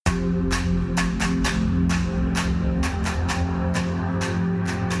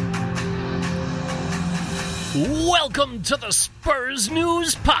Welcome to the Spurs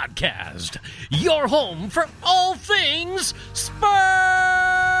News Podcast, your home for all things Spurs.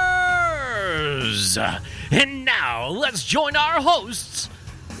 And now, let's join our hosts.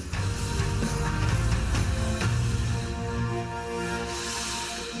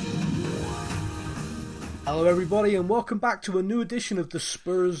 Hello everybody and welcome back to a new edition of the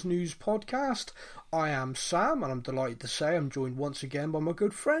Spurs News Podcast. I am Sam and I'm delighted to say I'm joined once again by my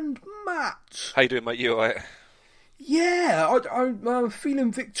good friend Matt. How you doing, mate? You alright? Yeah, I'm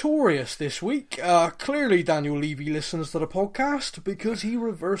feeling victorious this week. Clearly Daniel Levy listens to the podcast because he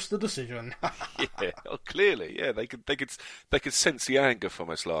reversed the decision. Yeah, clearly, yeah. They could sense the anger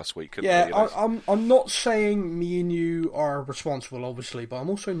from us last week. Yeah, I'm not saying me and you are responsible, obviously, but I'm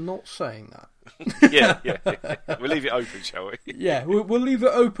also not saying that. yeah. We'll leave it open, shall we? Yeah, we'll leave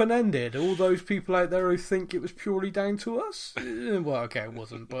it open-ended. All those people out there who think it was purely down to us, well, okay, it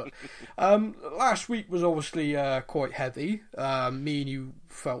wasn't. But last week was obviously quite heavy. Me and you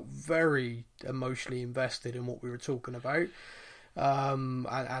felt very emotionally invested in what we were talking about,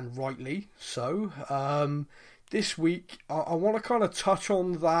 and rightly so. This week, I want to kind of touch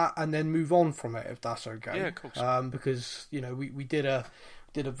on that and then move on from it, if that's okay. Yeah, of course. Because we did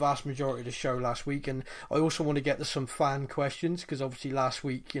a vast majority of the show last week, and I also want to get to some fan questions because obviously last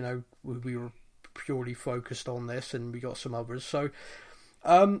week, we were purely focused on this, and we got some others. So,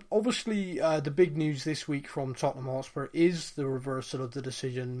 obviously, the big news this week from Tottenham Hotspur is the reversal of the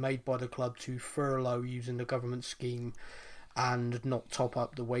decision made by the club to furlough using the government scheme and not top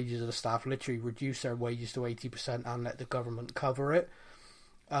up the wages of the staff, literally reduce their wages to 80% and let the government cover it.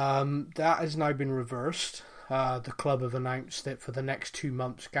 That has now been reversed. The club have announced that for the next 2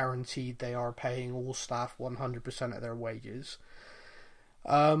 months, guaranteed, they are paying all staff 100% of their wages.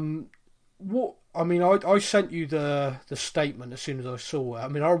 I sent you the statement as soon as I saw it. I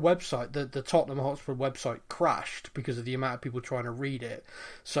mean, our website, the Tottenham Hotspur website, crashed because of the amount of people trying to read it.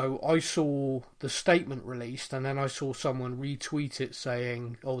 So I saw the statement released, and then I saw someone retweet it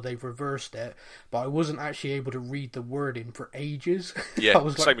saying, "Oh, they've reversed it," but I wasn't actually able to read the wording for ages. Yeah, I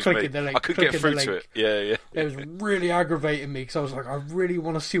was same as me. the link. I couldn't get through to it. Yeah. It was really aggravating me because I was like, I really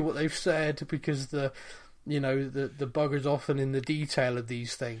want to see what they've said because the bugger's often in the detail of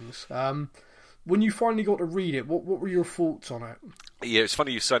these things. When you finally got to read it, what were your thoughts on it? Yeah, it's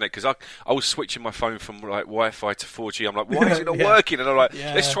funny you saying it because I was switching my phone from like Wi-Fi to 4G. I'm like, why is it not working? And I'm like,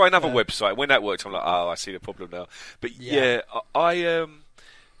 let's try another website. When that worked, I'm like, oh, I see the problem now. But I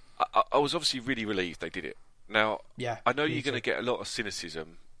was obviously really relieved they did it. Now, I know you're going to get a lot of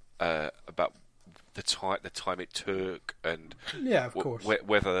cynicism about the time it took, and of course,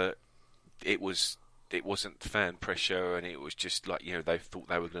 whether it wasn't fan pressure, and it was just like they thought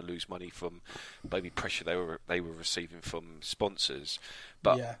they were going to lose money from maybe pressure they were receiving from sponsors.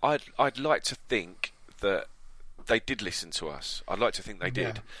 But I'd like to think that they did listen to us. I'd like to think they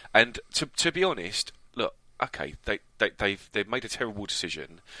did. And to be honest, look, okay, they've made a terrible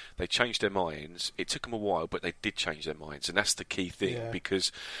decision. They changed their minds. It took them a while, but they did change their minds, and that's the key thing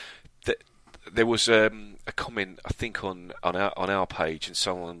because there was a comment, I think, on our page, and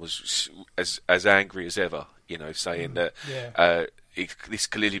someone was as angry as ever, saying that this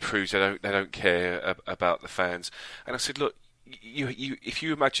clearly proves they don't care about the fans. And I said, look, if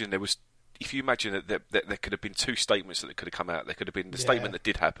you imagine that there could have been two statements that could have come out. There could have been the statement that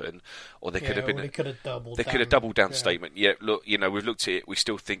did happen, or there could have been they could have doubled down statement. Yeah, look, we've looked at it. We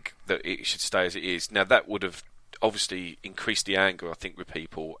still think that it should stay as it is. Now that would have obviously increased the anger, I think, with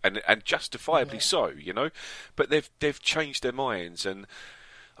people, and justifiably so, But they've changed their minds, and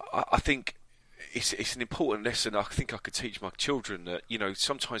I think it's an important lesson. I think I could teach my children that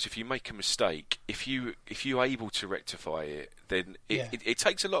sometimes if you make a mistake, if you're able to rectify it, then it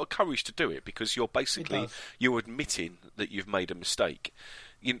takes a lot of courage to do it because you're admitting that you've made a mistake.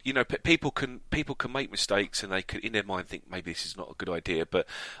 People can make mistakes, and they could, in their mind, think maybe this is not a good idea. But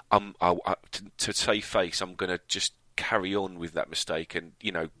to save face, I'm going to just carry on with that mistake, and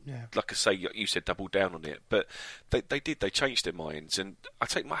like I say, you said double down on it. But they did. They changed their minds, and I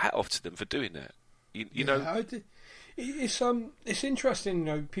take my hat off to them for doing that. It's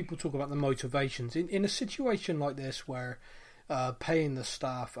interesting. People talk about the motivations in a situation like this where paying the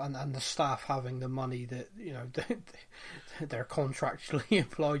staff and the staff having the money that they're contractually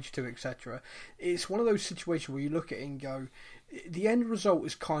obliged to, etc. It's one of those situations where you look at it and go, the end result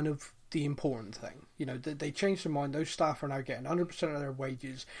is kind of the important thing. They changed their mind. Those staff are now getting 100% of their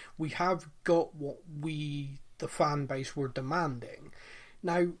wages. We have got what we, the fan base, were demanding.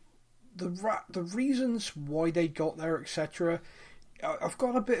 Now, the reasons why they got there, etc. I've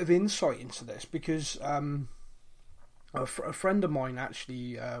got a bit of insight into this because A friend of mine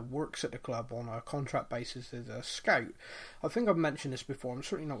actually works at the club on a contract basis as a scout. I think I've mentioned this before. I'm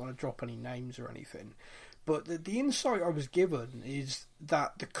certainly not going to drop any names or anything. But the insight I was given is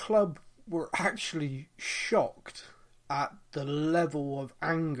that the club were actually shocked at the level of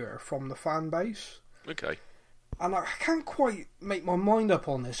anger from the fan base. Okay. And I can't quite make my mind up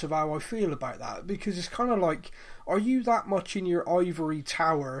on this of how I feel about that, because it's kind of like, are you that much in your ivory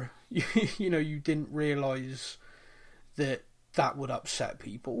tower, you know, you didn't realise that would upset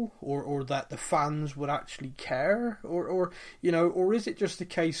people, or that the fans would actually care, or you know, or is it just a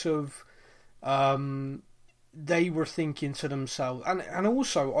case of they were thinking to themselves, and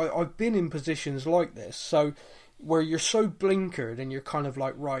also I've been in positions like this, so where you're so blinkered and you're kind of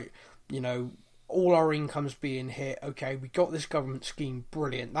like, right, you know, all our income's being hit, okay, we got this government scheme,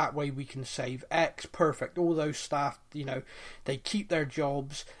 brilliant, that way we can save X, perfect, all those staff, you know, they keep their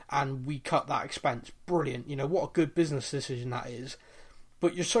jobs and we cut that expense, brilliant, you know, what a good business decision that is.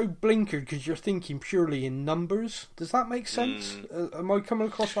 But you're so blinkered because you're thinking purely in numbers. Does that make sense? Am I coming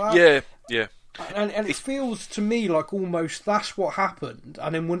across that? Yeah. And it feels to me like almost that's what happened,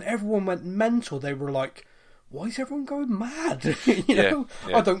 and then when everyone went mental, they were like, why is everyone going mad? you know,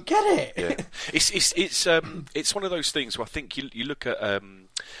 I don't get it. Yeah. It's one of those things where I think you look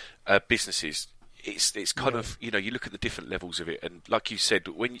at businesses. It's kind of, you know, you look at the different levels of it, and like you said,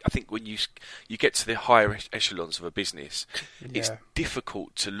 when you get to the higher echelons of a business, it's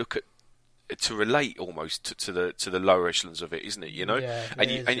difficult to look at, to relate almost to the lower echelons of it, isn't it? You know,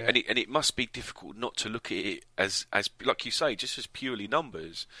 and it must be difficult not to look at it as like you say, just as purely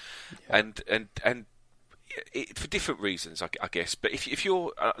numbers, and for different reasons, I guess. But if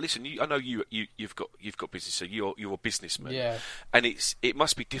you're listen, I know you've got business, so you're a businessman, and it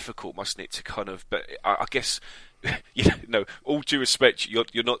must be difficult, mustn't it, to kind of. But I guess, you know, all due respect, you're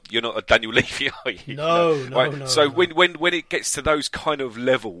not a Daniel Levy, are you? No, right? No. So when it gets to those kind of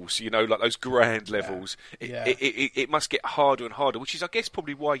levels, you know, like those grand levels, it must get harder and harder. Which is, I guess,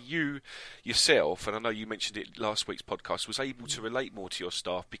 probably why you yourself, and I know you mentioned it last week's podcast, was able to relate more to your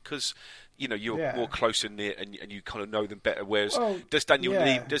staff because, you know, you're more close and near, and you kind of know them better. Whereas, does Daniel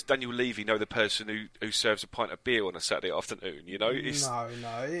Levy know the person who serves a pint of beer on a Saturday afternoon? You know,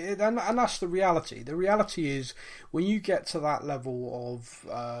 and that's the reality. The reality is, when you get to that level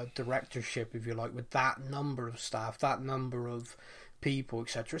of directorship, if you like, with that number of staff, that number of people,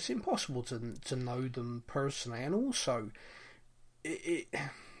 etc., it's impossible to know them personally. And also,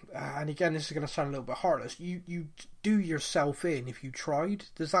 and again, this is going to sound a little bit heartless, you do yourself in if you tried.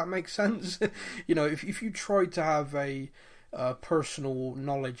 Does that make sense? You know, if you tried to have a personal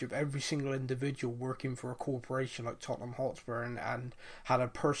knowledge of every single individual working for a corporation like Tottenham Hotspur and had a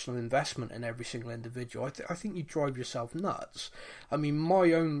personal investment in every single individual, I think you drive yourself nuts. I mean,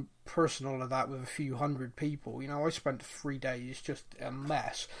 my own personal of that with a few hundred people, you know, I spent 3 days just a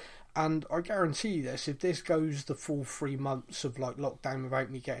mess. And I guarantee this, if this goes the full 3 months of like lockdown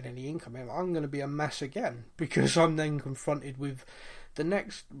without me getting any income, I'm going to be a mess again, because I'm then confronted with the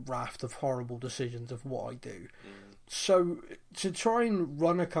next raft of horrible decisions of what I do. So to try and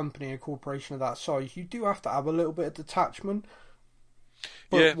run a company, a corporation of that size, you do have to have a little bit of detachment.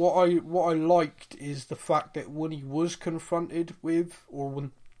 But what I liked is the fact that when he was confronted with, or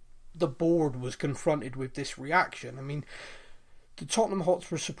when the board was confronted with this reaction, I mean, the Tottenham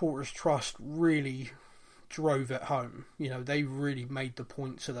Hotspur Supporters Trust really drove it home. You know, they really made the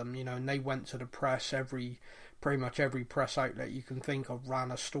point to them, you know, and they went to the press. Pretty much every press outlet you can think of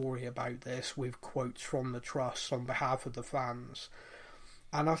ran a story about this with quotes from the trust on behalf of the fans.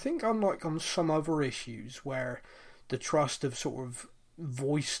 And I think, unlike on some other issues where the trust have sort of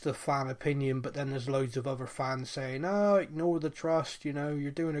voiced the fan opinion, but then there's loads of other fans saying, oh, ignore the trust, you know, you're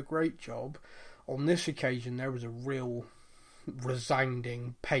doing a great job. On this occasion, there was a real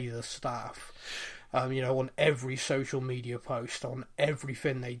resounding pay the staff, you know, on every social media post, on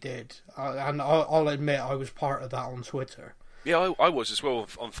everything they did, and I'll admit I was part of that on Twitter. Yeah, I was as well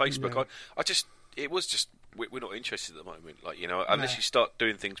on Facebook. Yeah. I just, it was just, we're not interested at the moment, like, you know, unless you start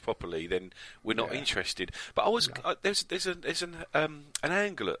doing things properly, then we're not interested. But I was there's an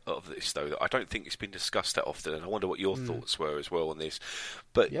angle of this though that I don't think it's been discussed that often, and I wonder what your thoughts were as well on this.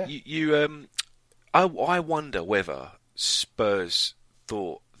 But I wonder whether Spurs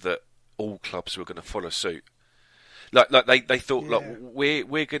thought that all clubs were going to follow suit. Like they thought, like,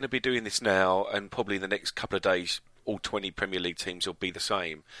 we're going to be doing this now, and probably in the next couple of days, all 20 Premier League teams will be the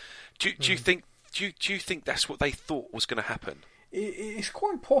same. Do you think? Do you think that's what they thought was going to happen? It's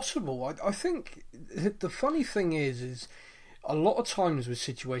quite possible. I think the funny thing is a lot of times with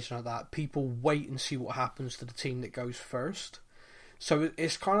situations like that, people wait and see what happens to the team that goes first. So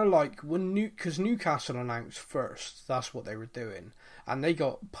it's kind of like when because Newcastle announced first, that's what they were doing, and they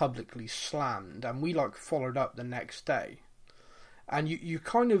got publicly slammed, and we like followed up the next day, and you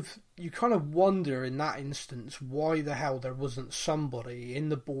kind of wonder in that instance why the hell there wasn't somebody in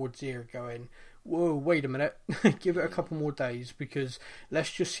the board's ear going, whoa, wait a minute, give it a couple more days, because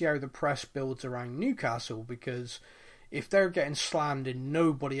let's just see how the press builds around Newcastle, because if they're getting slammed and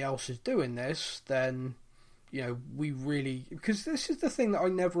nobody else is doing this, then, you know, we really... Because this is the thing that I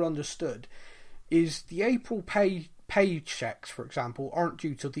never understood, is the April pay checks, for example, aren't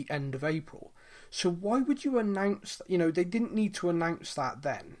due till the end of April. So why would you announce... You know, they didn't need to announce that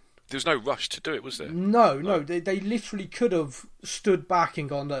then. There was no rush to do it, was there? No. They literally could have stood back and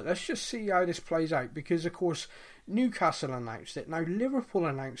gone, look, let's just see how this plays out. Because, of course, Newcastle announced it. Now, Liverpool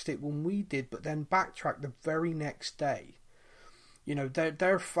announced it when we did, but then backtracked the very next day. You know,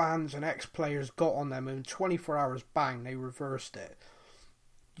 their fans and ex-players got on them, and in 24 hours, bang, they reversed it.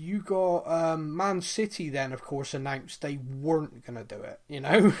 You got Man City then, of course, announced they weren't going to do it, you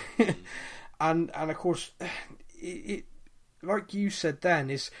know? and of course, it like you said then,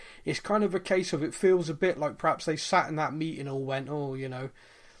 it's kind of a case of, it feels a bit like perhaps they sat in that meeting and all went, oh, you know,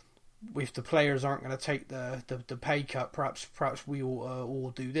 if the players aren't going to take the pay cut, perhaps we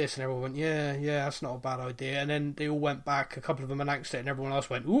all do this, and everyone went, yeah, that's not a bad idea, and then they all went back, a couple of them announced it, and everyone else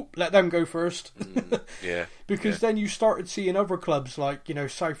went, oop, let them go first. Because then you started seeing other clubs like, you know,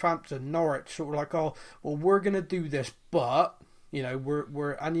 Southampton, Norwich, sort of like, oh, well, we're going to do this, but, you know,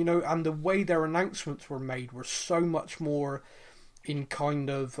 we're and, you know, and the way their announcements were made were so much more in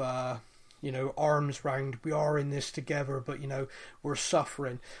kind of, you know, arms round, we are in this together, but, you know, we're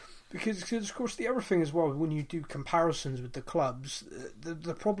suffering. Because, of course, the other thing as well, when you do comparisons with the clubs,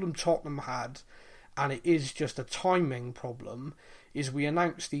 the problem Tottenham had, and it is just a timing problem, is we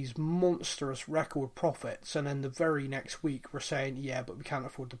announced these monstrous record profits, and then the very next week we're saying, yeah, but we can't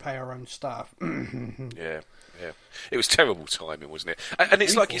afford to pay our own staff. Yeah. It was terrible timing, wasn't it? And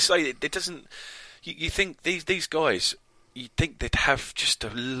it's like you say, it doesn't... You think these guys... You'd think they'd have just a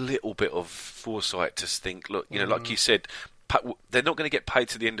little bit of foresight to think, look, you know, like you said, they're not going to get paid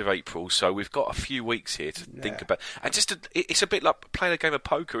to the end of April, so we've got a few weeks here to think about. And it's a bit like playing a game of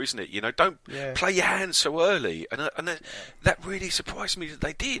poker, isn't it? You know, don't play your hand so early. And that really surprised me that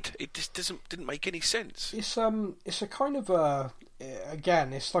they did. It just didn't make any sense. It's a kind of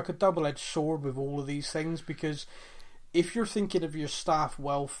again, it's like a double-edged sword with all of these things, because if you're thinking of your staff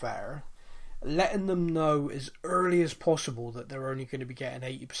welfare, letting them know as early as possible that they're only going to be getting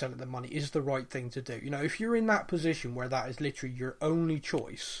 80% of the money is the right thing to do. You know, if you're in that position where that is literally your only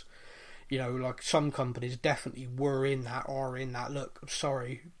choice, you know, like some companies definitely are in that, look, I'm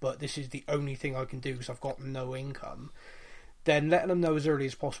sorry, but this is the only thing I can do because I've got no income, then letting them know as early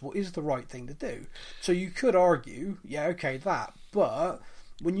as possible is the right thing to do. So you could argue, yeah, okay, that, but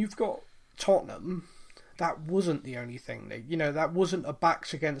when you've got Tottenham... That wasn't the only thing. You know, that wasn't a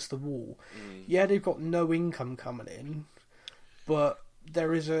backs against the wall. Yeah, they've got no income coming in, but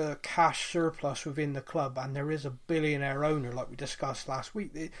there is a cash surplus within the club, and there is a billionaire owner, like we discussed last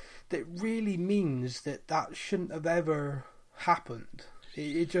week. That really means that shouldn't have ever happened.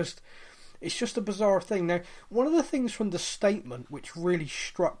 It's just a bizarre thing. Now, one of the things from the statement which really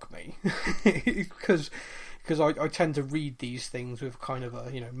struck me, because I tend to read these things with kind of a,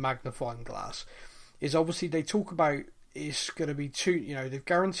 you know, magnifying glass, is obviously they talk about it's going to be they've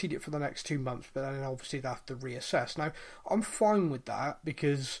guaranteed it for the next 2 months, but then obviously they have to reassess. Now, I'm fine with that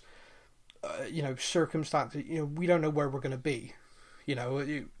because, you know, circumstances, you know, we don't know where we're going to be. You know,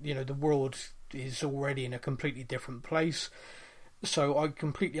 the world is already in a completely different place. So I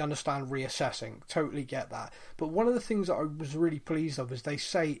completely understand reassessing, totally get that. But one of the things that I was really pleased of is they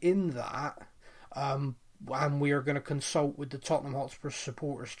say in that, and we are going to consult with the Tottenham Hotspur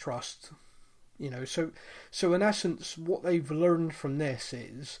Supporters Trust. You know, so in essence, what they've learned from this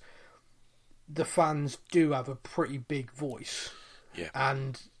is the fans do have a pretty big voice,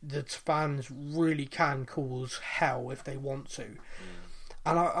 and the fans really can cause hell if they want to.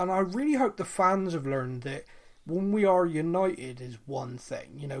 And I really hope the fans have learned that when we are united is one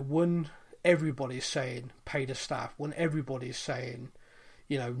thing. You know, when everybody's saying pay the staff, when everybody's saying,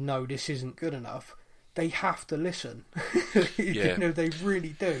 you know, no, this isn't good enough, they have to listen. You know, they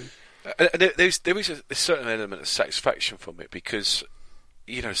really do. There is a certain element of satisfaction from it because,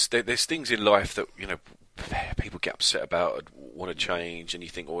 you know, there's things in life that, you know, people get upset about and want to change, and you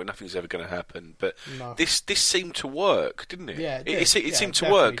think, oh, nothing's ever going to happen. But this seemed to work, didn't it? Yeah, it seemed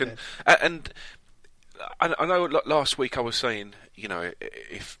to work. And I know last week I was saying, you know,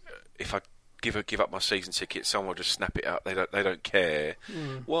 if I give up my season ticket, someone will just snap it up. They don't care.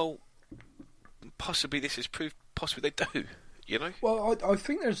 Well, possibly this is proof. Possibly they do. you know. Well, I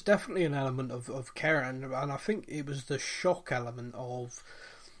think there's definitely an element of care, and I think it was the shock element of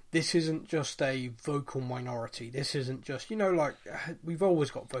this isn't just a vocal minority. This isn't just, like we've always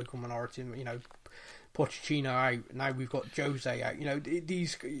got vocal minority. Pochettino out, now we've got Jose out.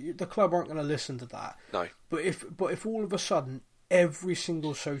 The club aren't going to listen to that. No. But if all of a sudden every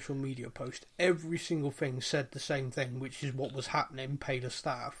single social media post, every single thing said the same thing, which is what was happening, pay the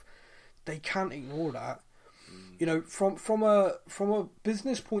staff, they can't ignore that. From a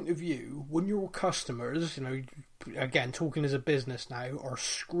business point of view, when your customers, again talking as a business now, are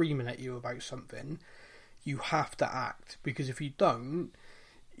screaming at you about something, you have to act, because if you don't,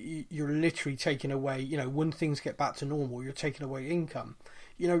 you're literally taking away, when things get back to normal, you're taking away income.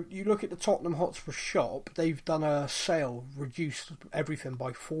 You look at the Tottenham Hotspur shop, they've done a sale, reduced everything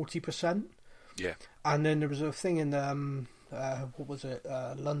by 40%. Yeah. And then there was a thing in what was it,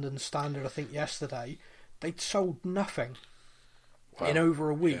 London Standard, I think yesterday, they'd sold nothing in over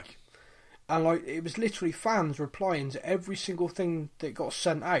a week. Yeah. And it was literally fans replying to every single thing that got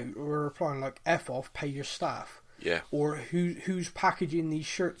sent out, or replying like, F off, pay your staff. Yeah. Or who's packaging these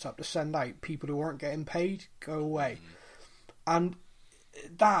shirts up to send out? People who aren't getting paid, go away. And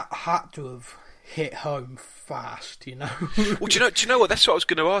that had to have hit home fast, Well, do you know what? That's what I was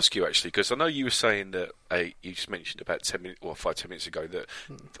going to ask you, actually, because I know you were saying that you just mentioned about 10 minutes ago that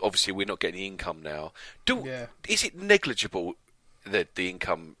obviously we're not getting the income now. Is it negligible, the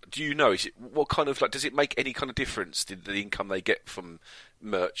income? Do you know? Is it what kind of does it make any kind of difference, the income they get from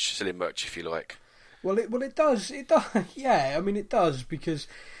selling merch, if you like? Well, it does. It does. Yeah, I mean, it does, because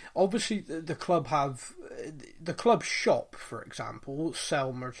obviously the club the club shop, for example,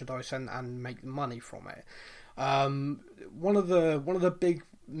 sell merchandise and make money from it. One of the big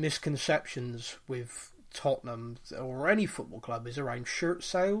misconceptions with Tottenham or any football club is around shirt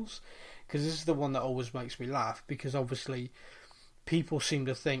sales, because this is the one that always makes me laugh, because obviously people seem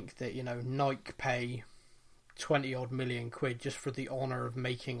to think that Nike pay 20 odd million quid just for the honour of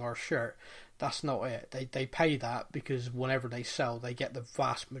making our shirt. That's not it. They pay that because whenever they sell, they get the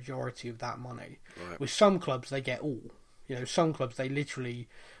vast majority of that money. Right. With some clubs, they get all. Some clubs, they literally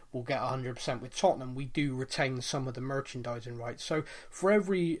will get 100%. With Tottenham, we do retain some of the merchandising rights. So for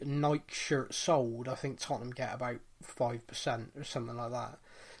every Nike shirt sold, I think Tottenham get about 5% or something like that.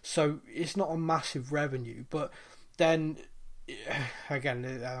 So it's not a massive revenue. But then, again,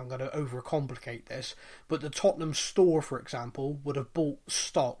 I'm going to overcomplicate this, but the Tottenham store, for example, would have bought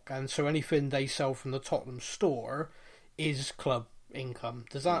stock, and so anything they sell from the Tottenham store is club income.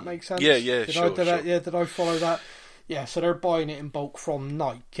 Does that make sense? Yeah, Did I follow that? Yeah, so they're buying it in bulk from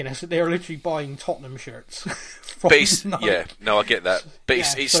Nike, so they're literally buying Tottenham shirts from Nike. Yeah, no, I get that, but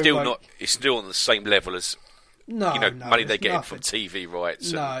it's still not. It's still on the same level as money they're getting from TV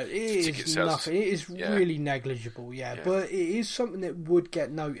rights. No, it is nothing. It is really negligible, but it is something that would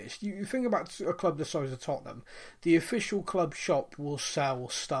get noticed. You think about a club the size of Tottenham, the official club shop will sell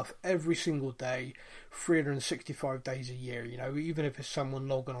stuff every single day, 365 days a year, even if it's someone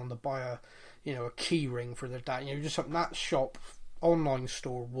logging on to buy a key ring for their dad, just something. That shop, online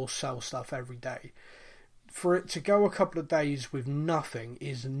store, will sell stuff every day. For it to go a couple of days with nothing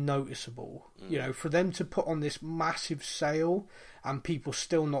is noticeable. For them to put on this massive sale and people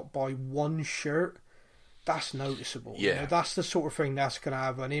still not buy one shirt, that's noticeable. Yeah. That's the sort of thing that's going to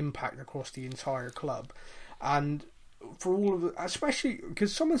have an impact across the entire club. And for all of it, especially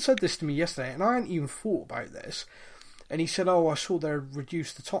because someone said this to me yesterday, and I hadn't even thought about this. And he said, I saw they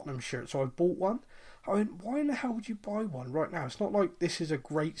reduced the Tottenham shirt, so I bought one. I went, why in the hell would you buy one right now? It's not like this is a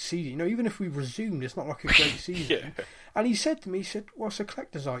great season. Even if we resumed, it's not like a great season. And he said to me, well, it's a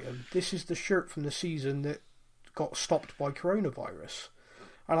collector's item. This is the shirt from the season that got stopped by coronavirus.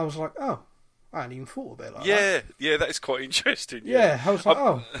 And I was like, oh, I hadn't even thought of it like that. Yeah, that is quite interesting. Yeah, I was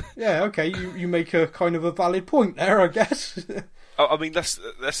like, okay, you make a kind of a valid point there, I guess. I mean, that's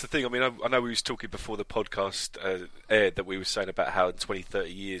the thing. I mean, I know we was talking before the podcast aired that we were saying about how in 20,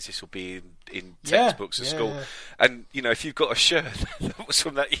 30 years this will be in textbooks at school. Yeah. And, if you've got a shirt that was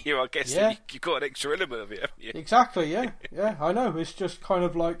from that year, I guess you've got an extra element of it, haven't you? Exactly, yeah. Yeah, I know. It's just kind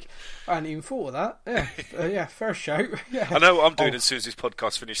of like, I hadn't even thought of that. Yeah, fair shout. Yeah. I know what I'm doing as soon as this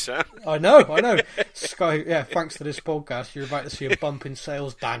podcast finishes, Sam. I know. Sky, thanks to this podcast, you're about to see a bump in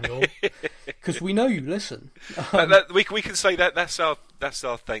sales, Daniel. Because we know you listen. We can say that's our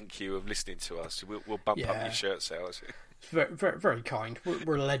thank you of listening to us. We'll bump up your shirt sales. It's very, very, very kind.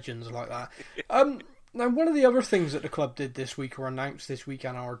 We're legends like that. Now, one of the other things that the club did this week, or announced this week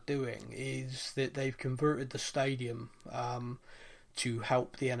and are doing, is that they've converted the stadium to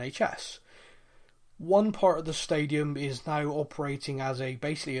help the NHS. one part of the stadium is now operating as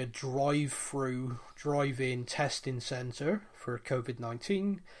basically a drive-in testing centre for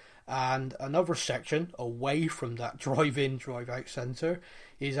COVID-19, and another section away from that drive-in, drive-out centre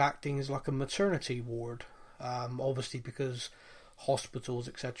is acting as like a maternity ward. Obviously because hospitals,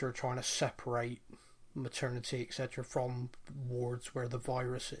 etc., are trying to separate maternity, etc., from wards where the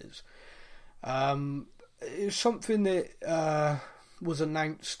virus is. It's something that was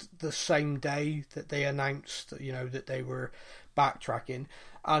announced the same day that they announced, that they were backtracking.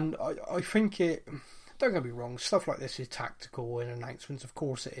 And I think don't get me wrong, stuff like this is tactical in announcements, of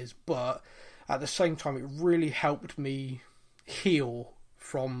course it is, but at the same time it really helped me heal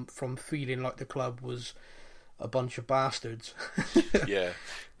from feeling like the club was a bunch of bastards. Yeah.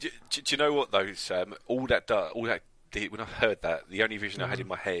 Do you know what though, Sam? All that when I heard that, the only vision I had in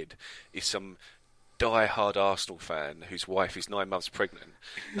my head is some die-hard Arsenal fan whose wife is 9 months pregnant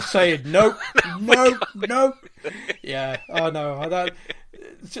saying nope. Yeah, I know.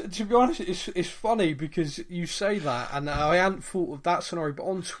 To be honest, it's funny because you say that, and I hadn't thought of that scenario, but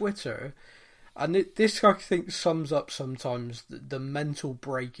on Twitter, and this I think sums up sometimes the mental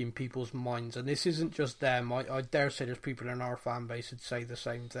break in people's minds, and this isn't just them. I dare say there's people in our fan base who'd say the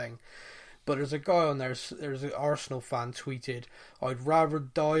same thing. But there's a guy on there's an Arsenal fan tweeted, "I'd rather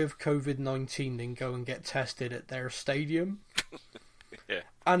die of COVID-19 than go and get tested at their stadium." Yeah.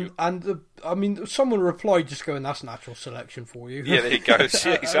 And someone replied just going, "That's natural selection for you." Yeah, there you go.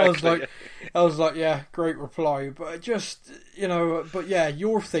 Yeah, exactly. I was like, yeah, great reply. But just, but yeah,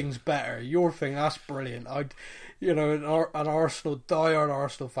 your thing's better. Your thing, that's brilliant. An diehard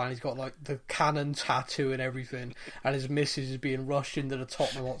Arsenal fan, he's got like the cannon tattoo and everything, and his missus is being rushed into the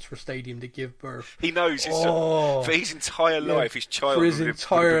Tottenham Hotspur Stadium to give birth. He knows for his entire life, his child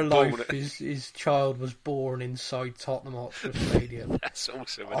his child was born inside Tottenham Hotspur Stadium. That's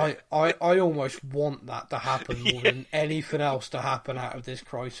awesome. I almost want that to happen more than anything else to happen out of this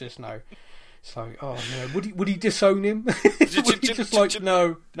crisis now. So, oh no, would he disown him? Would he just like,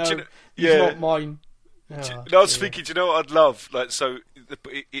 no, he's not mine. I was thinking, do you know what I'd love? Like, so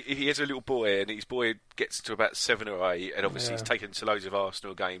he has a little boy, and his boy gets to about 7 or 8, and obviously he's taken to loads of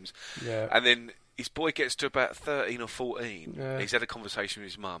Arsenal games. Yeah. And then his boy gets to about 13 or 14. Yeah. And he's had a conversation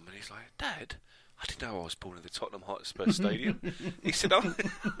with his mum, and he's like, "Dad, I didn't know I was born in the Tottenham Hotspur Stadium." He said, "Oh,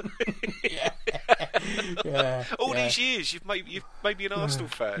 all these years you've made me an Arsenal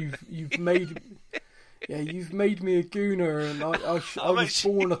fan. You've made." Yeah, you've made me a gooner, and I was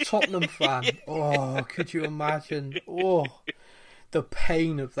born a Tottenham fan. Yeah. Oh, could you imagine? Oh, the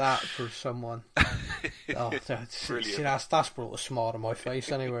pain of that for someone. Oh, that's brought a smile to my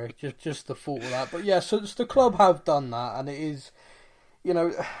face anyway. Just the thought of that. But yeah, so the club have done that, and it is,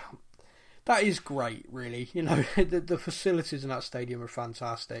 that is great, really. The facilities in that stadium are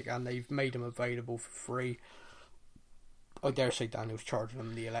fantastic, and they've made them available for free. I dare say Daniel's charging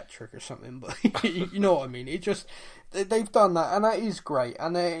them the electric or something, but you know what I mean. They've done that, and that is great,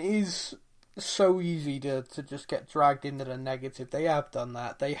 and it is so easy to just get dragged into the negative. They have done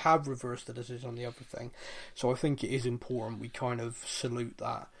that. They have reversed the decision on the other thing, so I think it is important we kind of salute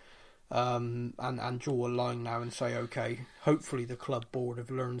that, and draw a line now and say, okay, hopefully the club board have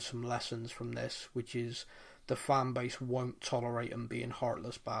learned some lessons from this, which is the fan base won't tolerate them being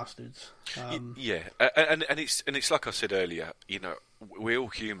heartless bastards. And it's like I said earlier. We're all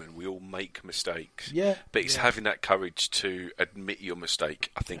human. We all make mistakes. Yeah. But it's having that courage to admit your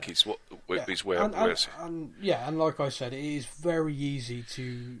mistake, I think, is where. And like I said, it is very easy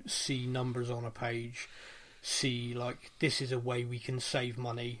to see numbers on a page, see like this is a way we can save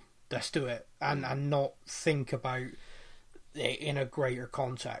money. Let's do it, and not think about it in a greater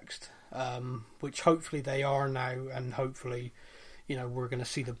context. Which hopefully they are now, and hopefully, we're going to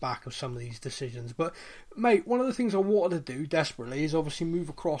see the back of some of these decisions. But, mate, one of the things I wanted to do desperately is obviously move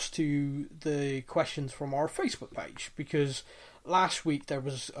across to the questions from our Facebook page, because last week there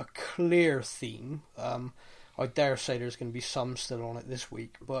was a clear theme. I dare say there's going to be some still on it this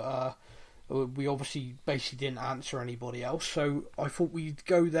week, but we obviously basically didn't answer anybody else, so I thought we'd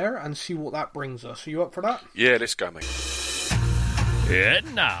go there and see what that brings us. Are you up for that? Yeah, let's go, mate.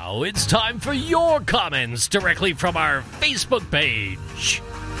 And now it's time for your comments directly from our Facebook page.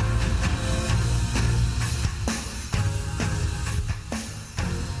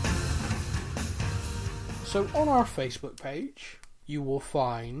 So on our Facebook page, you will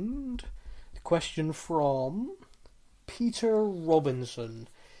find the question from Peter Robinson.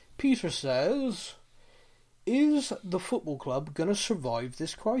 Peter says, is the football club going to survive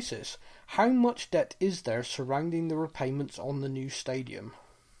this crisis? How much debt is there surrounding the repayments on the new stadium?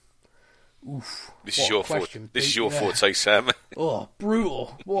 Oof. This is your forte. This is your forte, Sam. Oh,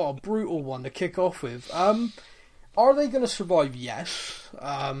 brutal! What a brutal one to kick off with. Are they going to survive? Yes.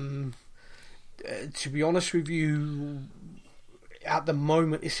 To be honest with you, at the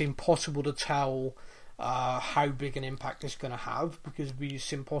moment, it's impossible to tell how big an impact it's going to have, because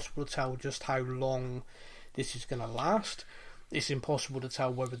it's impossible to tell just how long this is going to last. It's impossible to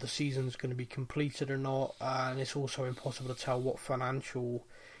tell whether the season's going to be completed or not, and it's also impossible to tell what financial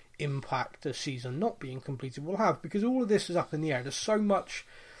impact the season not being completed will have, because all of this is up in the air. There's so much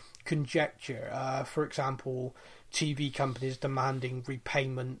conjecture. For example, TV companies demanding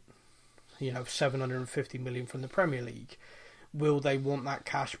repayment, $750 million from the Premier League. Will they want that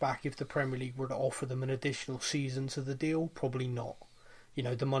cash back if the Premier League were to offer them an additional season to the deal? Probably not.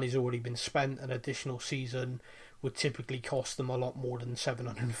 The money's already been spent. An additional season would typically cost them a lot more than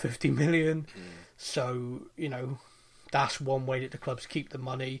 $750 million. So, that's one way that the clubs keep the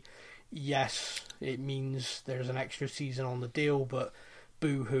money. Yes, it means there's an extra season on the deal, but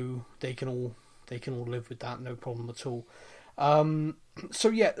boo-hoo, they can all live with that, no problem at all. So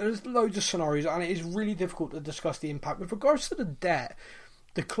yeah, there's loads of scenarios, and it is really difficult to discuss the impact. With regards to the debt,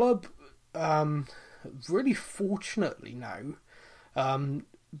 the club, really fortunately now,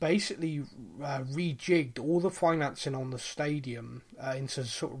 basically rejigged all the financing on the stadium into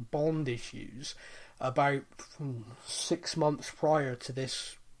sort of bond issues about 6 months prior to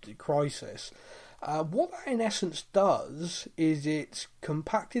this crisis. What that in essence does is it's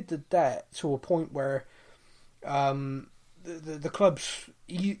compacted the debt to a point where the club's,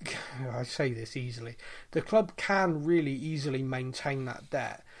 I say this easily, the club can really easily maintain that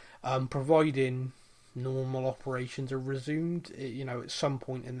debt, providing normal operations are resumed, at some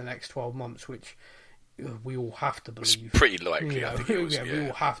point in the next 12 months, which we all have to believe. It's pretty likely, I think it was, we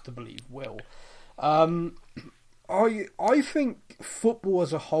all have to believe will. I think football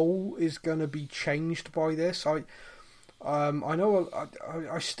as a whole is going to be changed by this. I know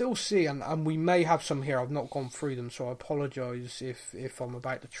I still see, and we may have some here. I've not gone through them, so I apologise if I'm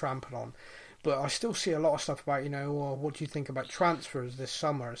about to trample on. But I still see a lot of stuff about, what do you think about transfers this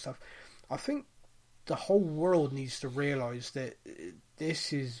summer and stuff. I think the whole world needs to realise that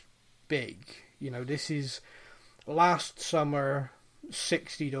this is big. This is last summer,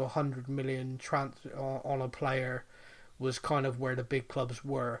 60 to 100 million on a player was kind of where the big clubs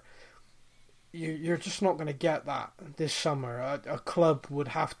were. You're just not going to get that this summer. A club would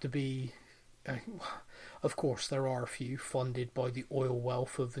have to be, of course there are a few funded by the oil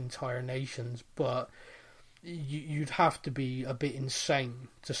wealth of entire nations, but you'd have to be a bit insane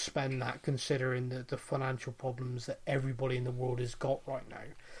to spend that, considering the financial problems that everybody in the world has got right now.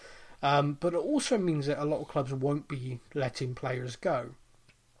 But it also means that a lot of clubs won't be letting players go.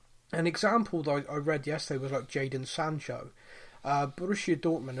 An example that I read yesterday was like Jadon Sancho. Borussia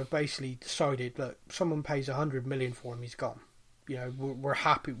Dortmund have basically decided, look, someone pays 100 million for him, he's gone. We're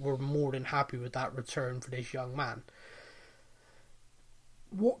happy. We're more than happy with that return for this young man.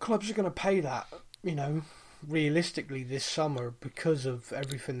 What clubs are going to pay that? Realistically this summer, because of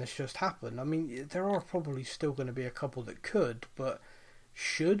everything that's just happened. I mean, there are probably still going to be a couple that could, but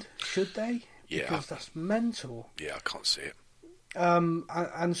should they? Yeah. Because that's mental. Yeah, I can't see it.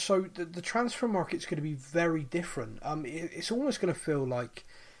 And so the transfer market's going to be very different. It's almost going to feel like,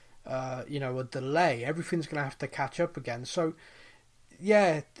 a delay. Everything's going to have to catch up again. So,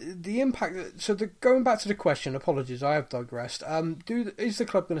 yeah, the impact. So, going back to the question, apologies, I have digressed. Is the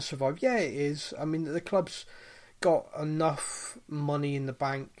club going to survive? Yeah, it is. I mean, the club's got enough money in the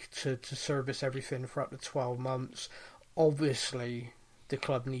bank to service everything for up to 12 months. Obviously, the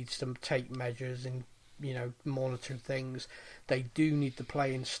club needs to take measures and monitor things. They do need the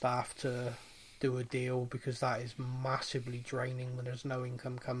playing staff to do a deal, because that is massively draining when there's no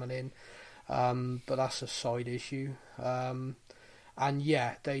income coming in. But that's a side issue. And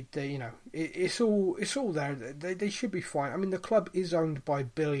yeah, they it's all there. They should be fine. I mean, the club is owned by a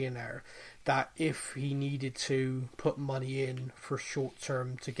billionaire that, if he needed to put money in for short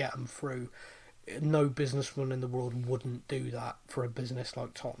term to get them through, no businessman in the world wouldn't do that for a business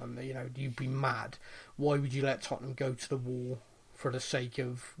like Tottenham. You'd be mad. Why would you let Tottenham go to the wall for the sake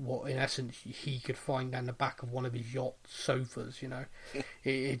of what, in essence, he could find down the back of one of his yacht sofas?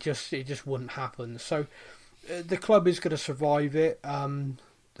 It just wouldn't happen. So the club is going to survive it.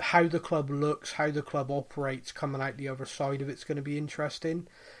 How the club looks, how the club operates coming out the other side of it's going to be interesting,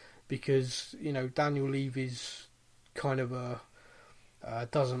 because Daniel Levy's kind of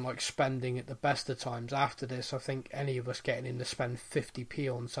doesn't like spending at the best of times. After this, I think any of us getting in to spend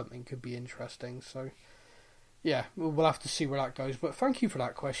 50p on something could be interesting. So, yeah, we'll have to see where that goes. But thank you for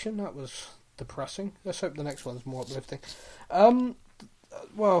that question. That was depressing. Let's hope the next one's more uplifting.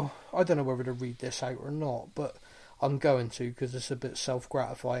 Well, I don't know whether to read this out or not, but I'm going to because it's a bit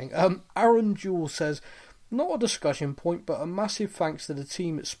self-gratifying. Aaron Jewell says, not a discussion point, but a massive thanks to the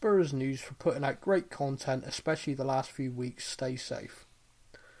team at Spurs News for putting out great content, especially the last few weeks. Stay safe.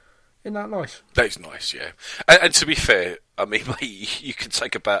 Isn't that nice? That is nice, yeah. And to be fair, I mean, mate, you can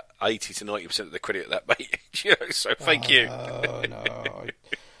take about 80 to 90% of the credit of that, mate. So thank you. No,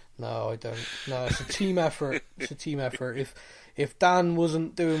 I don't. No, it's a team effort. It's a team effort. If Dan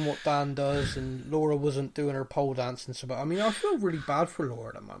wasn't doing what Dan does and Laura wasn't doing her pole dance and stuff, I mean, I feel really bad for Laura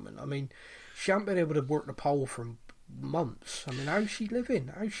at the moment. I mean, she hasn't been able to work the pole for months. I mean, how's she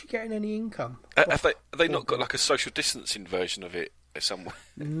living? How's she getting any income? Have they not got like a social distancing version of it somewhere?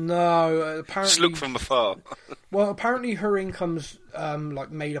 No, apparently. Just look from afar. Well, apparently her income's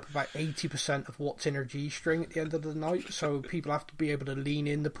like made up about 80% of what's in her G-string at the end of the night, so people have to be able to lean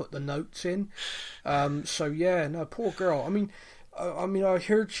in to put the notes in. So yeah, no, poor girl. I mean, I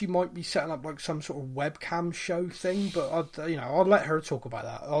heard she might be setting up like some sort of webcam show thing, but I'll let her talk about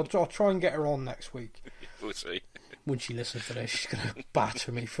that. I'll try and get her on next week. We'll see. When she listens to this, she's gonna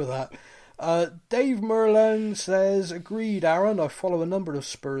batter me for that. Dave Merlin says, agreed, Aaron. I follow a number of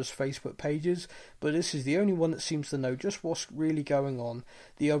Spurs Facebook pages, but this is the only one that seems to know just what's really going on.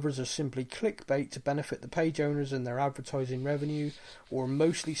 The others are simply clickbait to benefit the page owners and their advertising revenue, or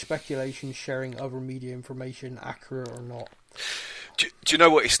mostly speculation sharing other media information, accurate or not. Do you know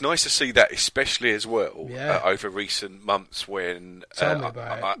what? It's nice to see that, especially as well, yeah. Over recent months when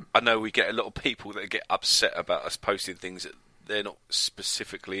I know we get a lot of people that get upset about us posting things that they're not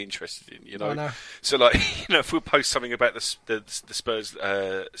specifically interested in, you know. So, like, if we post something about the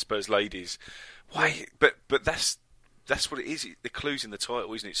Spurs ladies, why? But that's what it is. The clue's in the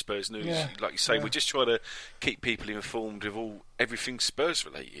title, isn't it? Spurs News, like you say. We're just trying to keep people informed of everything Spurs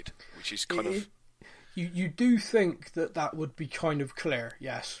related, which is kind of. You do think that would be kind of clear,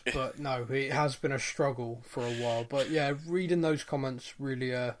 yes, but no, it has been a struggle for a while. But yeah, reading those comments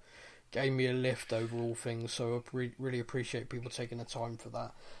really gave me a lift over all things, so I really appreciate people taking the time for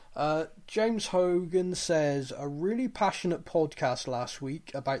that. James Hogan says, a really passionate podcast last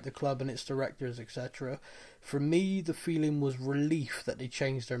week about the club and its directors, etc. For me, the feeling was relief that they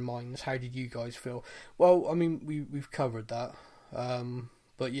changed their minds. How did you guys feel? Well, I mean, we've covered that.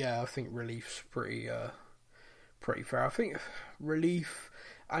 But yeah, I think relief's pretty fair. I think relief,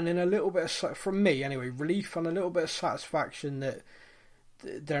 and then a little bit of, from me anyway, relief and a little bit of satisfaction that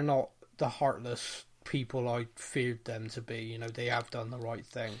they're not the heartless people I feared them to be. They have done the right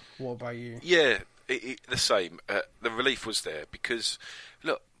thing. What about you? Yeah, the same. The relief was there because,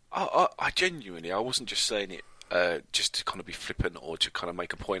 look, I genuinely, I wasn't just saying it just to kind of be flippant or to kind of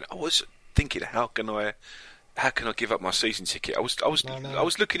make a point. I was thinking, how can I give up my season ticket? I was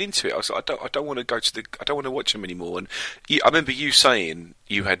looking into it. I was like, I don't want to I don't want to watch them anymore. And I remember you saying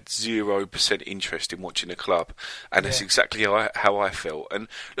you had 0% interest in watching a club, and that's exactly how I felt. And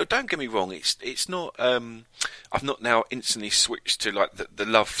look, don't get me wrong, it's not. I've not now instantly switched to like the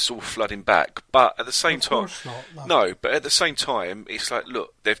love sort of flooding back, but at the same time, no. But at the same time, it's like,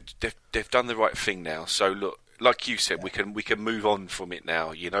 look, they've done the right thing now. So look. Like you said, we can move on from it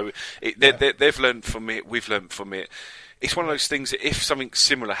now. They've learned from it. We've learned from it. It's one of those things that if something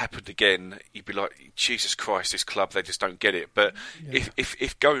similar happened again, you'd be like, Jesus Christ, this club, they just don't get it. But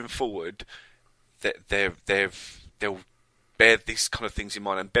if going forward, they'll bear these kind of things in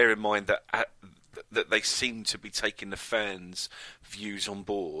mind, and bear in mind that they seem to be taking the fans' views on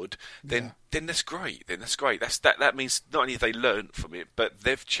board, then that's great. That means not only have they learnt from it, but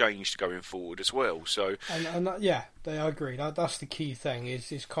they've changed going forward as well. So and I agree. That's the key thing.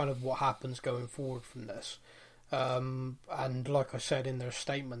 Is kind of what happens going forward from this. And like I said in their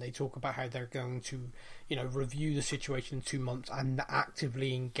statement, they talk about how they're going to, review the situation in 2 months and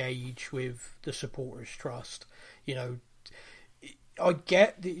actively engage with the supporters' trust. I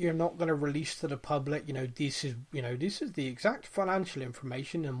get that you're not going to release to the public, this is the exact financial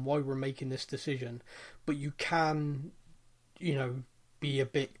information and why we're making this decision, but you can, be a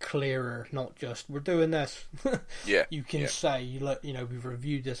bit clearer, not just, we're doing this. You can say, look, we've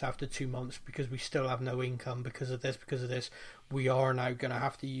reviewed this after 2 months because we still have no income because of this. We are now going to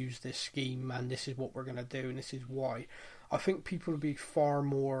have to use this scheme, and this is what we're going to do, and this is why. I think people will be far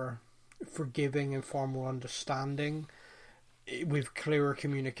more forgiving and far more understanding with clearer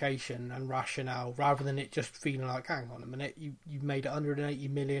communication and rationale, rather than it just feeling like, hang on a minute, you made 180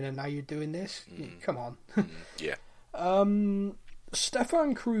 million and now you're doing this? Come on.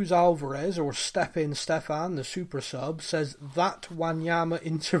 Stefan Cruz Alvarez, or Step In Stefan, the super sub, says that Wanyama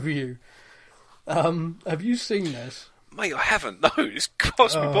interview. Have you seen this? Mate, I haven't. No, it's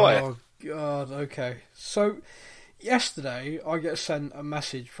crossed me by. Oh God, okay. So yesterday I get sent a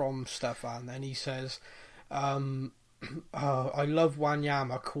message from Stefan, and he says, I love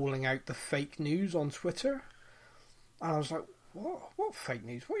Wanyama calling out the fake news on Twitter. And I was like, what fake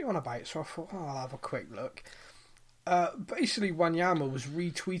news? What are you on about? So I thought, I'll have a quick look. Basically, Wanyama was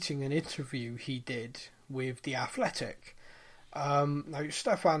retweeting an interview he did with The Athletic. Now,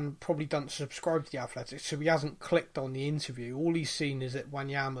 Stefan probably doesn't subscribe to The Athletic, so he hasn't clicked on the interview. All he's seen is that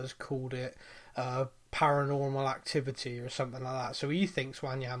Wanyama's called it paranormal activity or something like that. So he thinks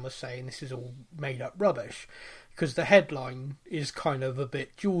Wanyama's saying this is all made up rubbish, because the headline is kind of a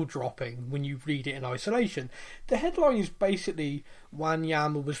bit jaw-dropping when you read it in isolation. The headline is basically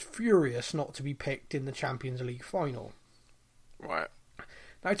Wanyama was furious not to be picked in the Champions League final. Right.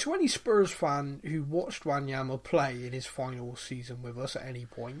 Now, to any Spurs fan who watched Wanyama play in his final season with us at any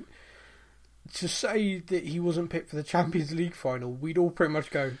point, to say that he wasn't picked for the Champions League final, we'd all pretty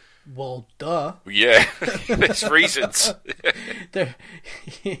much go, well, duh. Yeah, there's reasons.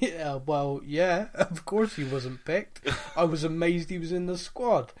 Well, yeah, of course he wasn't picked. I was amazed he was in the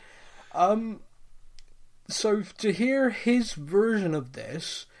squad. So to hear his version of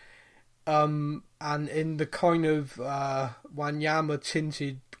this, and in the kind of Wanyama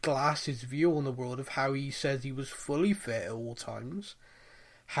tinted glasses view on the world of how he says he was fully fit at all times,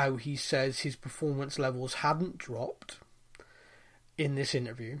 how he says his performance levels hadn't dropped in this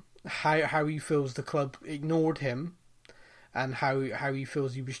interview, how he feels the club ignored him, and how he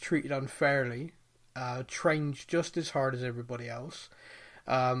feels he was treated unfairly, trained just as hard as everybody else.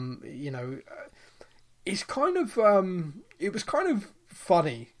 It's kind of it was kind of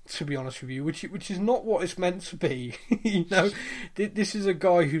funny, to be honest with you, which is not what it's meant to be. This is a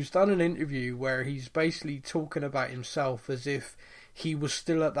guy who's done an interview where he's basically talking about himself as if he was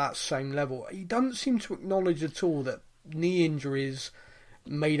still at that same level. He doesn't seem to acknowledge at all that knee injuries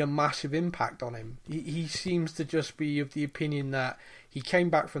made a massive impact on him. He seems to just be of the opinion that he came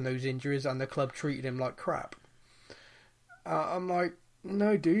back from those injuries and the club treated him like crap. I'm like,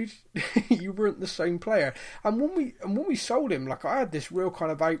 no, dude, you weren't the same player. And when we sold him, like, I had this real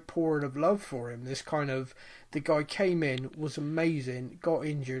kind of outpouring of love for him. This kind of, the guy came in, was amazing, got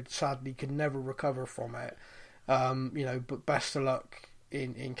injured, sadly could never recover from it. But best of luck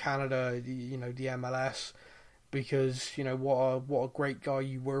in Canada, the MLS. Because what a great guy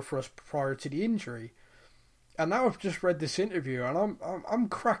you were for us prior to the injury, and now I've just read this interview and I'm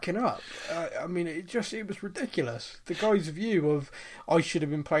cracking up. It was ridiculous. The guy's view of I should have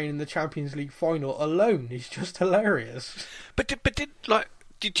been playing in the Champions League final alone is just hilarious. But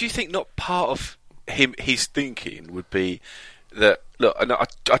did you think not part of his thinking would be that, look, and I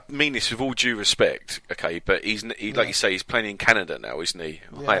mean this with all due respect, okay, but like you say, he's playing in Canada now, isn't he?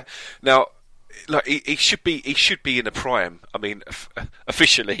 Yeah. Right. Now, like he should be in the prime. I mean,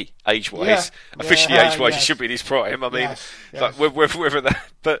 officially age-wise, he should be in his prime. I mean, like whether that.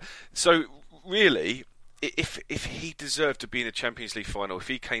 But so really, if he deserved to be in the Champions League final, if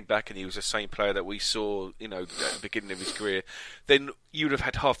he came back and he was the same player that we saw, at the beginning of his career, then you would have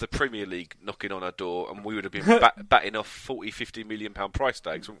had half the Premier League knocking on our door, and we would have been batting off 40-50 million pound price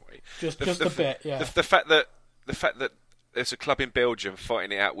tags, wouldn't we? Just a bit, yeah. The fact that there's a club in Belgium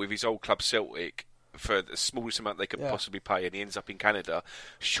fighting it out with his old club Celtic for the smallest amount they could possibly pay, and he ends up in Canada.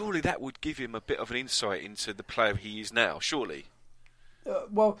 Surely that would give him a bit of an insight into the player he is now. Surely.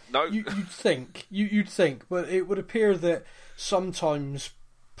 No? You'd think, but it would appear that sometimes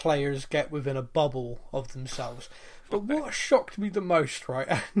players get within a bubble of themselves. But what shocked me the most, right,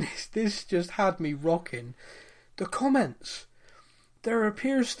 and this just had me rocking, the comments. There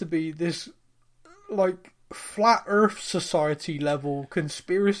appears to be this, like, Flat Earth Society level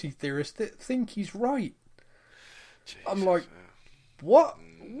conspiracy theorists that think he's right. Jesus. I'm like, what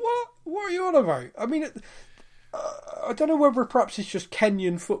are you on about? I mean, I don't know whether perhaps it's just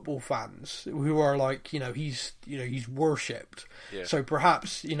Kenyan football fans who are like, he's worshipped. Yeah. So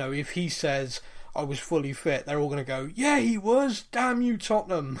perhaps, if he says I was fully fit, they're all going to go, yeah, he was. Damn you,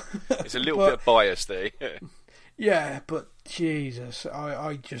 Tottenham. It's a little bit of bias there. Yeah, but Jesus,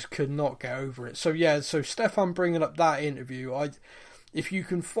 I just could not get over it. So Stefan bringing up that interview, if you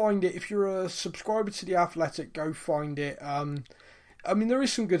can find it, if you're a subscriber to The Athletic, go find it. There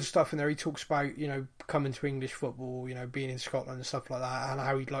is some good stuff in there. He talks about, coming to English football, being in Scotland and stuff like that, and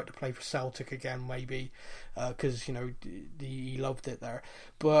how he'd like to play for Celtic again, maybe, because, he loved it there.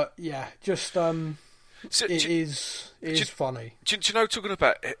 But, yeah, just... It is funny. Do you know, talking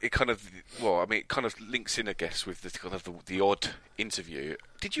about it, kind of, it kind of links in, I guess, with the kind of the odd interview.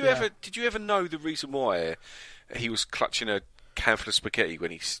 Did you ever know the reason why he was clutching a can full of spaghetti when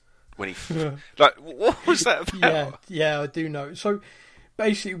he like, what was that about? Yeah, I do know. So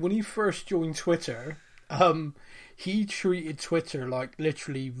basically, when he first joined Twitter, He treated Twitter like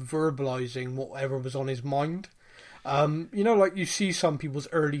literally verbalizing whatever was on his mind. Like you see some people's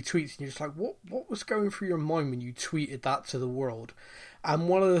early tweets and you're just like, what was going through your mind when you tweeted that to the world? And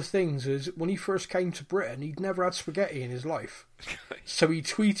one of the things is, when he first came to Britain, he'd never had spaghetti in his life. So he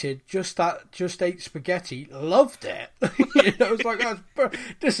tweeted, just ate spaghetti, loved it. I was like,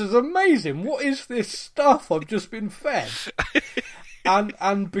 this is amazing. What is this stuff I've just been fed?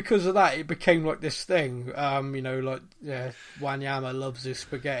 And because of that, it became like this thing. Wanyama loves his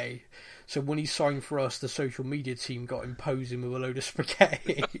spaghetti. So when he signed for us, the social media team got him posing with a load of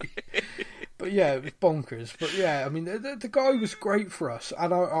spaghetti. But yeah, it was bonkers. But yeah, I mean, the guy was great for us.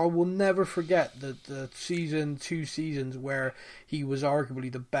 And I will never forget the 2 seasons where he was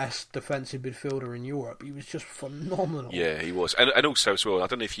arguably the best defensive midfielder in Europe. He was just phenomenal. Yeah, he was. And also as well, I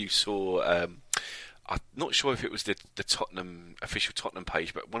don't know if you saw... I'm not sure if it was the Tottenham official Tottenham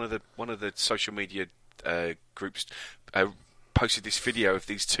page, but one of the social media groups posted this video of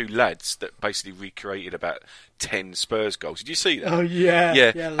these 2 lads that basically recreated about 10 Spurs goals. Did you see that? Oh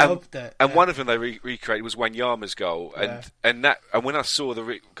yeah, loved it. And one of them they recreated was Wanyama's goal, and when I saw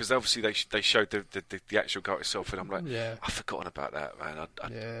because obviously they showed the actual goal itself, and I'm like, I've forgotten about that, man.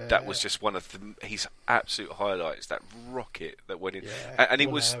 That was just one of his absolute highlights. That rocket that went in, and it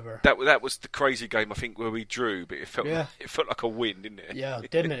was that was the crazy game I think where we drew, but it felt like a win, didn't it? Yeah,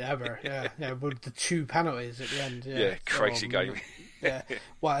 didn't it ever? Yeah, with the 2 penalties at the end. Yeah, crazy game. Yeah,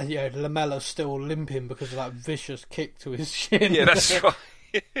 well, Lamella's still limping because of that vicious kick to his shin. Yeah, that's right.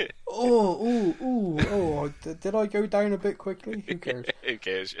 Did I go down a bit quickly? Who cares? Who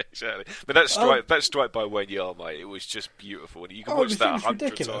cares? Exactly. But that strike by Wenyama, mate, it was just beautiful. And you can watch that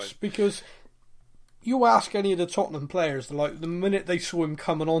 100 times. Because you ask any of the Tottenham players, like the minute they saw him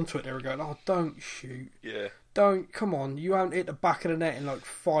coming onto it, they were going, "Oh, don't shoot! Yeah, come on! You haven't hit the back of the net in like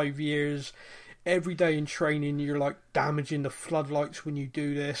 5 years." Every day in training, you're like damaging the floodlights when you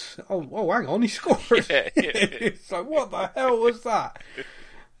do this. Oh, hang on, he scored. Yeah. It's like, what the hell was that?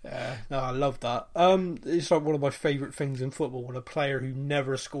 No, I love that. It's like one of my favourite things in football when a player who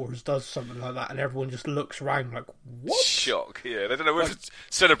never scores does something like that, and everyone just looks around like, what? Shock. Yeah, they don't know whether to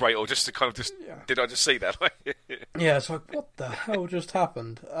celebrate or just to kind of did I just see that? Yeah, it's like, what the hell just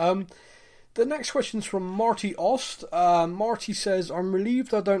happened? The next question's from Marty Ost. Marty says, I'm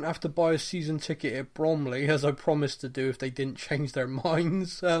relieved I don't have to buy a season ticket at Bromley, as I promised to do if they didn't change their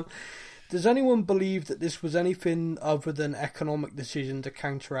minds. Does anyone believe that this was anything other than economic decision to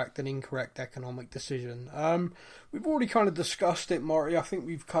counteract an incorrect economic decision? We've already kind of discussed it, Marty. I think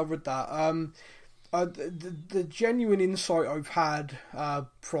we've covered that. The genuine insight I've had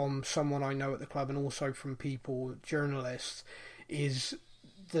from someone I know at the club and also from people, journalists, is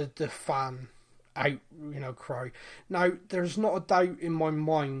the fan cry. Now, there's not a doubt in my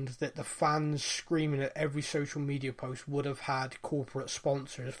mind that the fans screaming at every social media post would have had corporate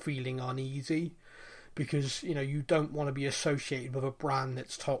sponsors feeling uneasy, because you don't want to be associated with a brand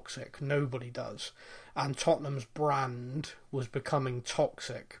that's toxic. Nobody does, and Tottenham's brand was becoming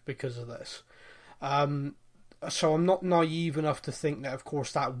toxic because of this. So I'm not naive enough to think that, of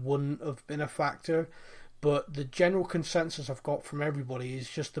course, that wouldn't have been a factor. But the general consensus I've got from everybody is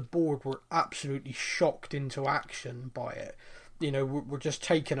just the board were absolutely shocked into action by it. We're just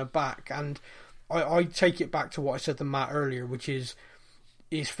taken aback. And I take it back to what I said to Matt earlier, which is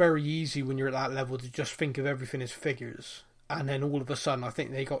it's very easy when you're at that level to just think of everything as figures. And then all of a sudden, I think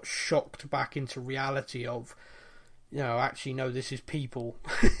they got shocked back into reality of, actually, no, this is people.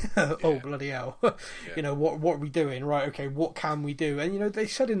 Oh, bloody hell. Yeah. What are we doing? Right, okay, what can we do? And, they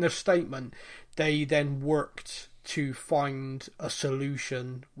said in their statement, they then worked to find a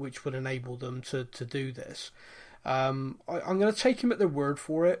solution which would enable them to do this. I'm going to take him at their word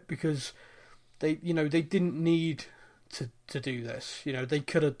for it, because they didn't need to do this. They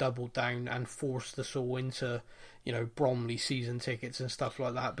could have doubled down and forced us all into, Bromley season tickets and stuff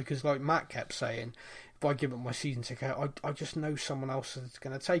like that, because like Matt kept saying, if I give up my season ticket, I just know someone else is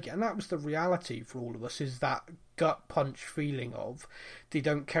going to take it. And that was the reality for all of us, is that gut punch feeling of they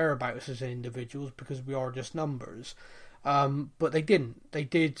don't care about us as individuals because we are just numbers. But they didn't. They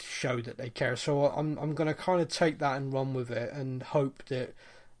did show that they care. So I'm going to kind of take that and run with it and hope that,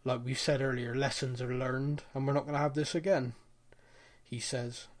 like we said earlier, lessons are learned and we're not going to have this again, he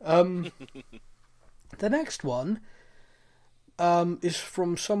says. The next one is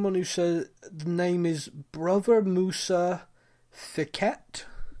from someone who says the name is Brother Musa Fiket.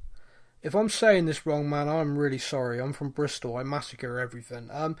 If I'm saying this wrong, man, I'm really sorry. I'm from Bristol. I massacre everything.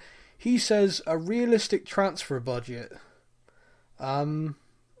 He says a realistic transfer budget. 45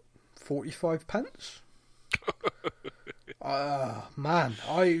 pence. Man,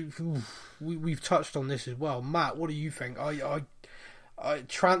 we've touched on this as well. Matt, what do you think?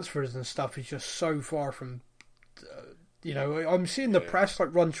 Transfers and stuff is just so far from. I'm seeing the press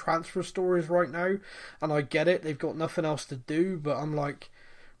run transfer stories right now, and I get it. They've got nothing else to do, but I'm like,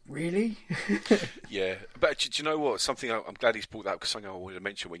 really? Yeah, but do you know what? Something I'm glad he's brought that up, because something I wanted to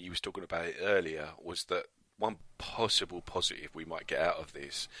mention when you was talking about it earlier was that one possible positive we might get out of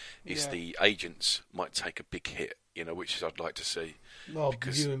this is the agents might take a big hit, which I'd like to see. Oh,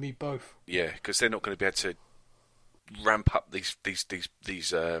 because, you and me both. Yeah, because they're not going to be able to ramp up these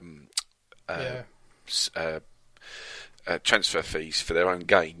transfer fees for their own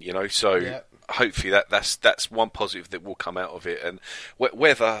gain, So hopefully that's one positive that will come out of it, and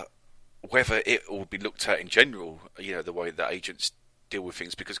whether it will be looked at in general, the way that agents deal with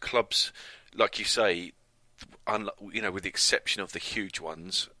things, because clubs, like you say, with the exception of the huge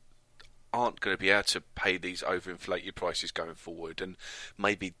ones, aren't going to be able to pay these overinflated prices going forward, and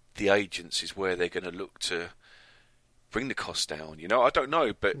maybe the agents is where they're going to look to bring the cost down. I don't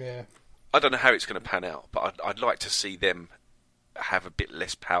know, but I don't know how it's going to pan out. But I'd like to see them have a bit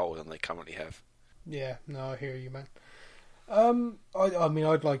less power than they currently have. Yeah, no, I hear you, man. I mean,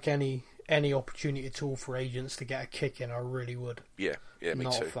 I'd like any opportunity at all for agents to get a kick in. I really would. Yeah, me too.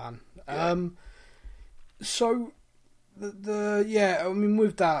 Not a fan. Yeah. So, I mean,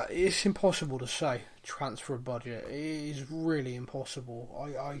 with that, it's impossible to say. Transfer budget, it is really impossible.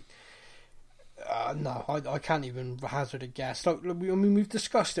 I can't even hazard a guess. We've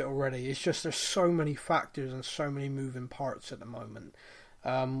discussed it already. It's just there's so many factors and so many moving parts at the moment.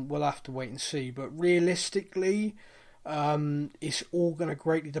 We'll have to wait and see. But realistically, it's all going to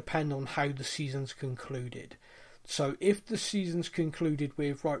greatly depend on how the season's concluded. So if the season's concluded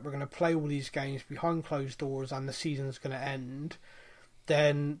with, we're going to play all these games behind closed doors and the season's going to end,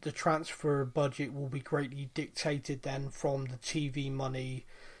 then the transfer budget will be greatly dictated then from the TV money.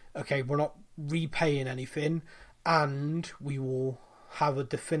 Okay, we're not repaying anything, and we will have a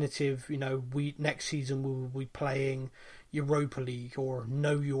definitive, next season we will be playing Europa League or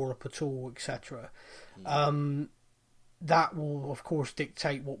no Europe at all, etc. That will, of course,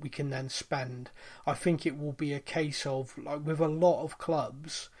 dictate what we can then spend. I think it will be a case of, with a lot of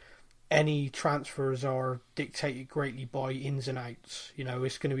clubs, any transfers are dictated greatly by ins and outs.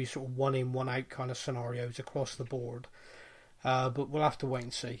 It's going to be sort of one in, one out kind of scenarios across the board. But we'll have to wait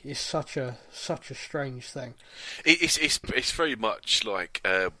and see. It's such a strange thing. It's very much like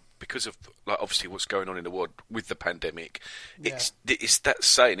because of obviously what's going on in the world with the pandemic. Yeah. It's that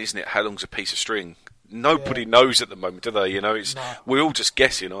saying, isn't it? How long's a piece of string? Nobody knows at the moment, do they? We're all just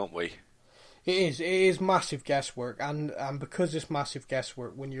guessing, aren't we? It is massive guesswork, and because it's massive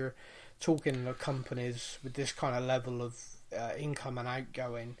guesswork, when you're talking to companies with this kind of level of income and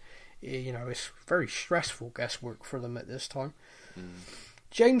outgoing, it's very stressful guesswork for them at this time.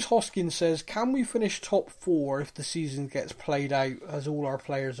 James Hoskins says, can we finish top 4 if the season gets played out, as all our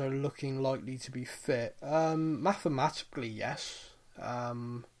players are looking likely to be fit? Mathematically, yes.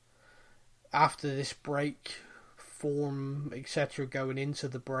 After this break, form, etc., going into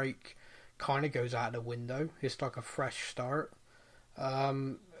the break kind of goes out the window. It's like a fresh start.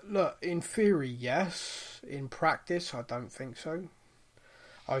 Look, in theory, yes. In practice, I don't think so.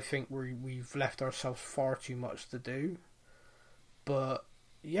 I think we've left ourselves far too much to do. But,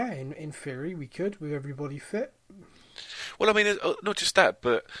 yeah, in theory, we could, with everybody fit. Well, I mean, not just that,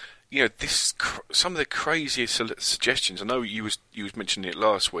 but, some of the craziest suggestions. I know you was mentioning it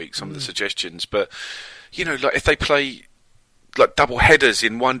last week, some of the suggestions, but, if they play double headers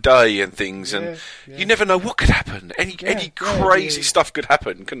in one day and things, and you never know what could happen. Any crazy stuff could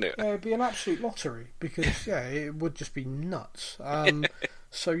happen, couldn't it? Yeah, it'd be an absolute lottery, because, it would just be nuts.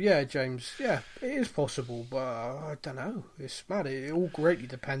 So, James, it is possible, but I don't know. It's mad. It all greatly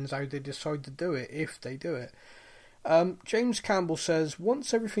depends how they decide to do it, if they do it. James Campbell says,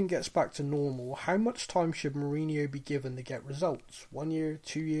 once everything gets back to normal, how much time should Mourinho be given to get results? 1 year,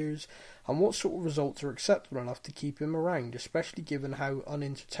 2 years? And what sort of results are acceptable enough to keep him around, especially given how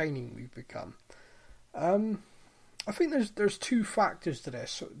unentertaining we've become? I think there's two factors to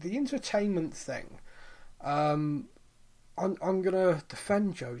this. The entertainment thing, I'm going to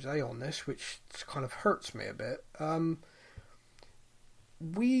defend Jose on this, which kind of hurts me a bit.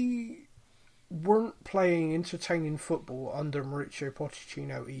 We weren't playing entertaining football under Mauricio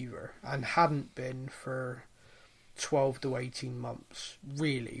Pochettino either, and hadn't been for 12 to 18 months.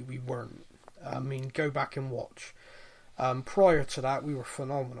 Really, we weren't. I mean, go back and watch. Prior to that, we were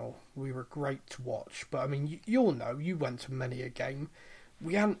phenomenal. We were great to watch. But, I mean, you'll know, you went to many a game.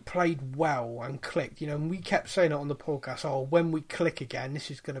 We hadn't played well and clicked, and we kept saying it on the podcast, when we click again,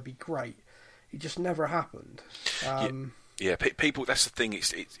 this is going to be great. It just never happened. Yeah, people. That's the thing.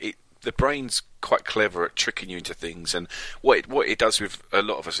 The brain's quite clever at tricking you into things, and what it does with a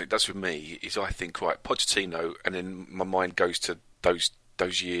lot of us, it does with me, is I think, right, Pochettino, and then my mind goes to those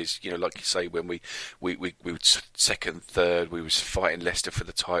years, like you say, when we were second, third, we was fighting Leicester for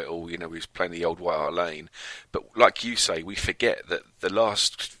the title, we was playing the old White Hart Lane, but like you say, we forget that the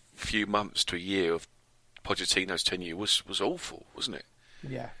last few months to a year of Pochettino's tenure was awful, wasn't it?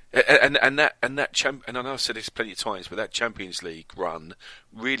 Yeah. And I know I've said this plenty of times, but that Champions League run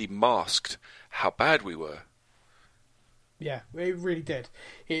really masked how bad we were. Yeah, it really did.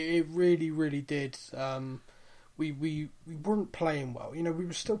 It really, really did. We weren't playing well. We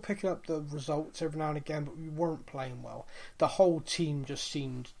were still picking up the results every now and again, but we weren't playing well. The whole team just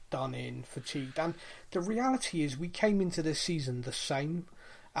seemed done in, fatigued. And the reality is we came into this season the same,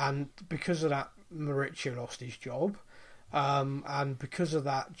 and because of that, Maurizio lost his job. And because of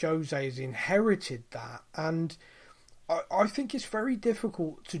that, Jose has inherited that. And I think it's very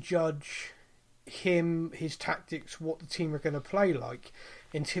difficult to judge him, his tactics, what the team are going to play like,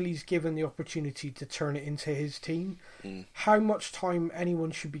 until he's given the opportunity to turn it into his team. How much time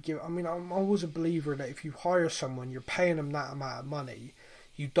anyone should be given. I mean, I'm always a believer that if you hire someone, you're paying them that amount of money,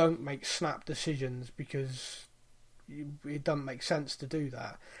 you don't make snap decisions, because it doesn't make sense to do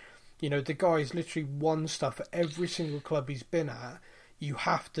that. The guy's literally won stuff at every single club he's been at. You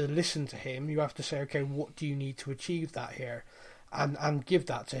have to listen to him. You have to say, okay, what do you need to achieve that here? And give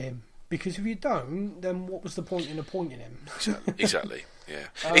that to him. Because if you don't, then what was the point in appointing him? Exactly, yeah.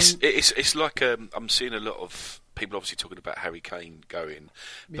 It's like I'm seeing a lot of people obviously talking about Harry Kane going.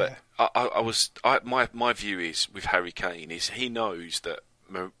 But yeah. My view is, with Harry Kane, is he knows that,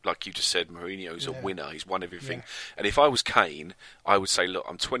 like you just said, Mourinho's a winner. He's won everything. Yeah. And if I was Kane, I would say, look,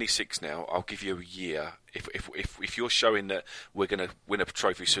 I'm 26 now. I'll give you a year. If you're showing that we're going to win a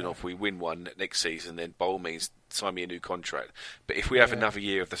trophy soon off, we win one next season, then by all means, sign me a new contract. But if we have another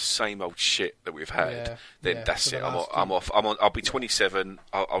year of the same old shit that we've had, then that's it. I'm off. I'll be 27.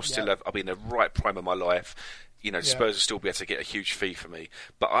 I'll still I'll be in the right prime of my life. Spurs will still be able to get a huge fee for me.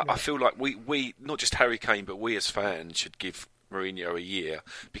 But I feel like we, not just Harry Kane, but we as fans should give Mourinho a year,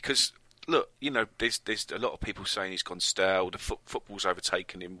 because look, there's a lot of people saying he's gone stale. The football's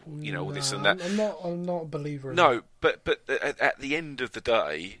overtaken him. All this and that. I'm not a believer. No, but at the end of the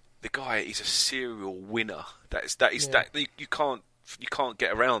day, the guy is a serial winner. That you can't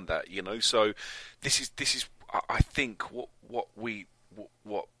get around that. So this is I think what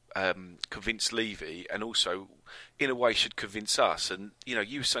convinced Levy, and also in a way should convince us. And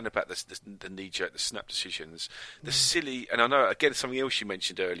you were saying about the knee-jerk, the snap decisions, the silly. And I know, again, something else you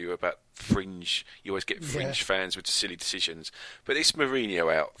mentioned earlier about fringe. You always get fringe fans with the silly decisions, but this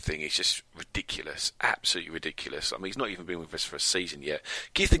Mourinho out thing is just ridiculous, absolutely ridiculous. I mean, he's not even been with us for a season yet.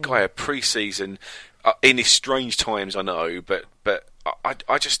 Give the guy a pre-season in these strange times. I know, but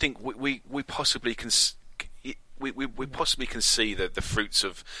I just think we possibly can. We possibly can see the fruits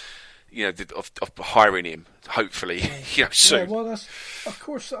of of hiring him, hopefully, soon. Yeah, well, that's, of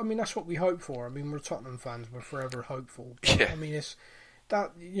course. I mean, that's what we hope for. I mean, we're Tottenham fans. We're forever hopeful. But, I mean, it's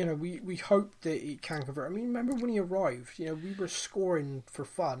that we hope that he can convert. I mean, remember when he arrived? We were scoring for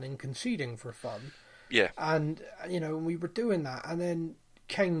fun and conceding for fun. Yeah. And we were doing that, and then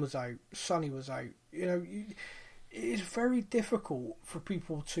Kane was out, Sonny was out. It's very difficult for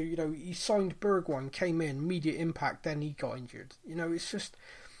people to, he signed Bergwijn, came in, immediate impact, then he got injured. It's just,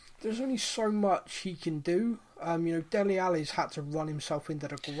 there's only so much he can do. Dele Alli's had to run himself into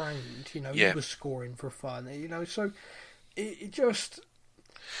the ground. He was scoring for fun. So it just,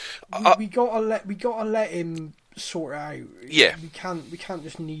 we gotta let him sort it out. Yeah, we can't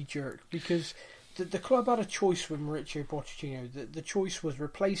just knee jerk, because the club had a choice with Mauricio Pochettino. The choice was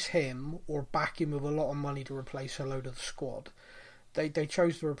replace him or back him with a lot of money to replace a load of the squad. They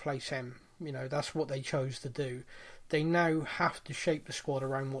chose to replace him. That's what they chose to do. They now have to shape the squad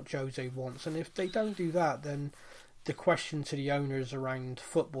around what Jose wants. And if they don't do that, then the question to the owners around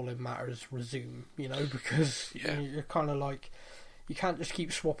footballing matters resume. Because you're kind of like, you can't just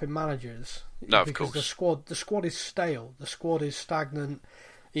keep swapping managers. No, because of course. The squad is stale. The squad is stagnant.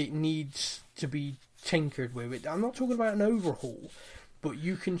 It needs to be tinkered with. It. I'm not talking about an overhaul, but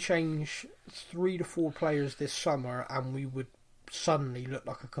you can change 3 to 4 players this summer, and we would suddenly look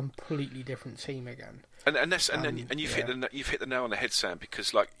like a completely different team again. And you've hit the nail on the head, Sam,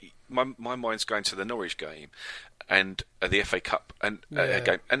 because like my mind's going to the Norwich game and the FA Cup and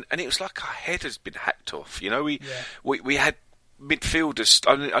game, and it was like our head has been hacked off. We midfielders.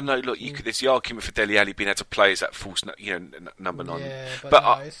 I know. Look, there's the argument for Dele Alli being able to play as that false, number 9. Yeah, but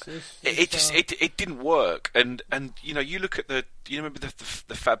no, it didn't work. And you look at you remember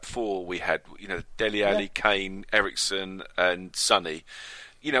the Fab Four we had. Dele Alli, Kane, Eriksen, and Sonny.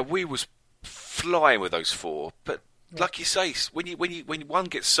 We was flying with those four, but. Like you say, when one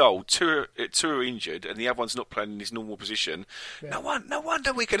gets sold, two are injured, and the other one's not playing in his normal position. No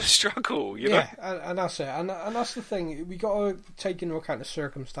wonder we're going to struggle. You know? And that's it, and that's the thing. We got to take into account the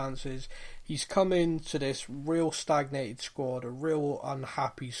circumstances. He's come into this real stagnated squad, a real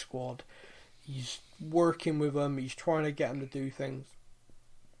unhappy squad. He's working with them. He's trying to get them to do things.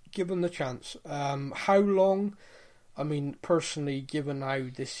 Give him the chance. How long? I mean, personally, given how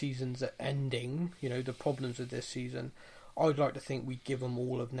this season's ending, the problems of this season, I'd like to think we'd give them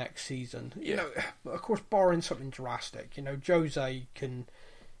all of next season. Of course, barring something drastic. Jose can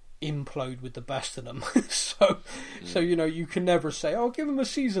implode with the best of them. So you can never say, "Oh, give him a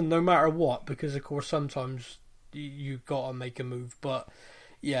season no matter what," because of course sometimes you've got to make a move. But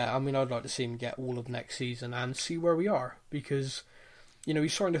yeah, I mean, I'd like to see him get all of next season and see where we are, because. He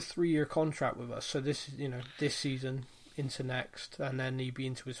signed a 3-year contract with us, so this season into next, and then he'd be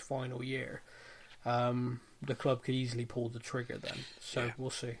into his final year. The club could easily pull the trigger then, so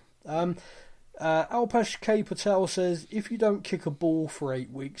we'll see. Alpesh K. Patel says, if you don't kick a ball for 8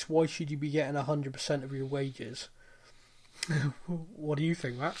 weeks, why should you be getting 100% of your wages? What do you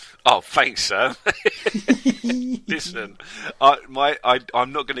think, Matt? Oh, thanks, sir. Listen, I'm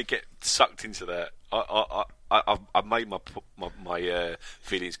not going to get sucked into that. I made my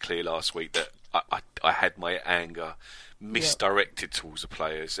feelings clear last week that I had my anger misdirected towards the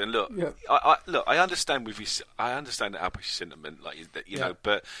players. And look, I understand I understand the Alpesh sentiment, like that, know,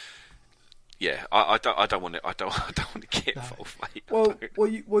 but. Yeah, I don't want to get involved, mate.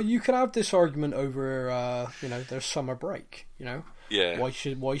 Well, you can have this argument over their summer break. Yeah. Why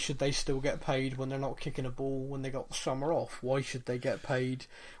should they still get paid when they're not kicking a ball when they got the summer off? Why should they get paid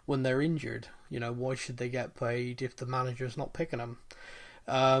when they're injured? Why should they get paid if the manager's not picking them?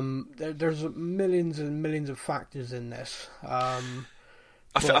 There's millions and millions of factors in this. I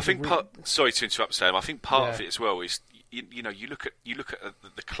think sorry to interrupt, Sam. I think part of it as well is. You look at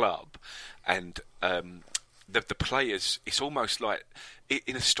the club and the players. It's almost like,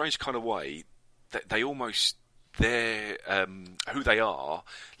 in a strange kind of way, that they almost who they are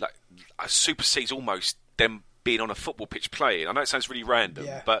like supersedes almost them being on a football pitch playing. I know it sounds really random,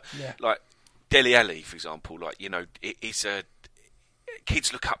 but like Dele Alli, for example, it's a.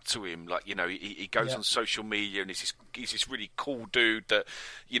 Kids look up to him, he goes on social media and he's this really cool dude that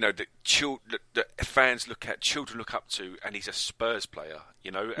that fans look at, children look up to, and he's a Spurs player,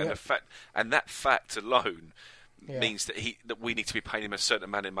 and that fact alone means that we need to be paying him a certain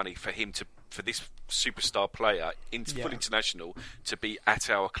amount of money for this superstar player, full international, to be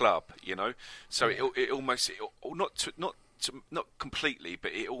at our club, So it almost not completely,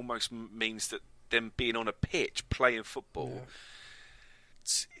 but it almost means that them being on a pitch playing football. Yeah.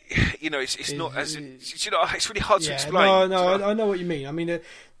 It's not as it's really hard to explain. No, I know what you mean. I mean,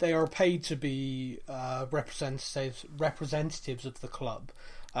 they are paid to be representatives of the club.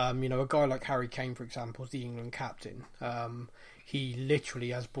 A guy like Harry Kane, for example, is the England captain. He literally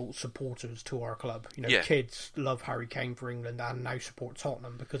has brought supporters to our club. Kids love Harry Kane for England and now support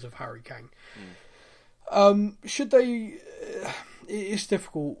Tottenham because of Harry Kane. Should they? It's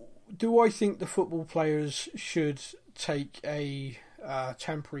difficult. Do I think the football players should take a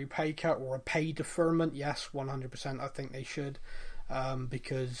temporary pay cut or a pay deferment? Yes, 100%. I think they should,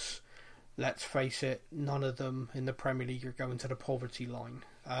 because let's face it, none of them in the Premier League are going to the poverty line.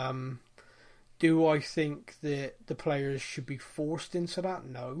 Do I think that the players should be forced into that?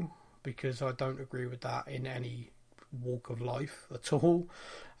 No, because I don't agree with that in any walk of life at all.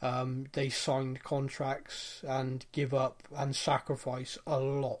 They signed contracts and give up and sacrifice a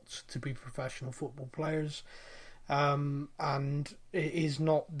lot to be professional football players. And it is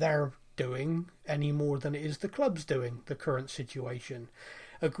not their doing any more than it is the club's doing, the current situation.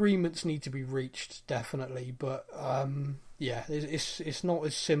 Agreements need to be reached, definitely, but it's not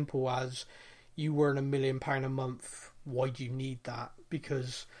as simple as you earn £1 million a month, why do you need that?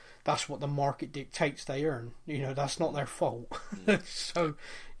 Because that's what the market dictates they earn. That's not their fault. So,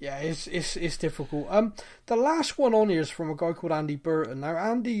 it's difficult. The last one on here is from a guy called Andy Burton. Now,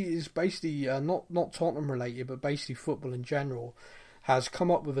 Andy is basically not Tottenham related, but basically football in general. Has come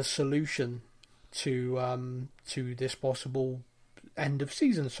up with a solution to this possible end of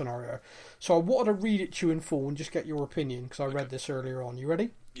season scenario. So I wanted to read it to you in full and just get your opinion because I read this earlier on. You ready?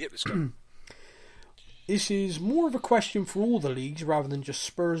 Yep, let's go. This is more of a question for all the leagues rather than just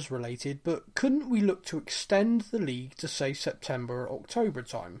Spurs related, but couldn't we look to extend the league to say September or October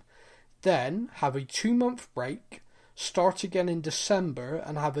time? Then have a 2-month break, start again in December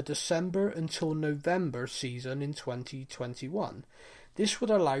and have a December until November season in 2021. This would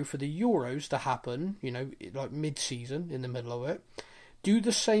allow for the Euros to happen, like mid-season in the middle of it. Do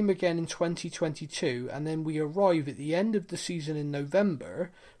the same again in 2022, and then we arrive at the end of the season in November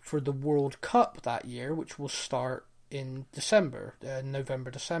for the World Cup that year, which will start in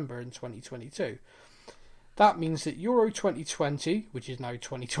November-December in 2022. That means that Euro 2020, which is now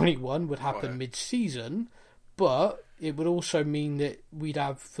 2021, would happen mid-season, but it would also mean that we'd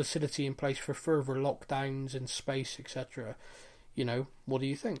have facility in place for further lockdowns in space, etc. What do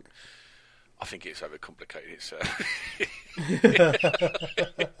you think? I think it's overcomplicated. So.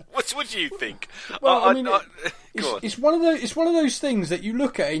 What do you think? Well, it's one of those things that you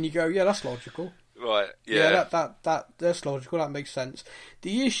look at and you go, yeah, that's logical. Right. Yeah. That's logical. That makes sense.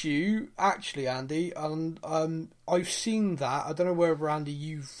 The issue, actually, Andy, I've seen that. I don't know whether, Andy,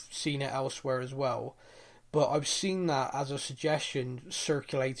 you've seen it elsewhere as well, but I've seen that as a suggestion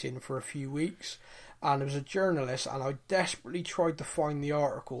circulating for a few weeks. And there was a journalist, and I desperately tried to find the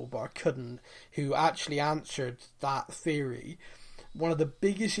article, but I couldn't, who actually answered that theory. One of the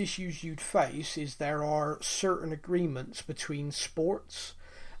biggest issues you'd face is there are certain agreements between sports.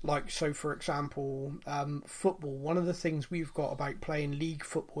 Like, so for example, football. One of the things we've got about playing league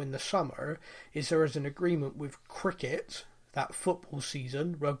football in the summer is there is an agreement with cricket that football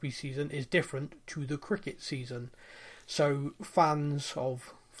season, rugby season, is different to the cricket season. So fans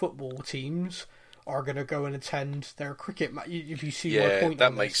of football teams are going to go and attend their cricket match. If you see my point,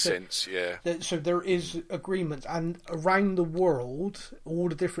 that makes sense. Yeah. So there is agreement, and around the world, all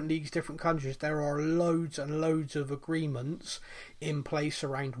the different leagues, different countries, there are loads and loads of agreements in place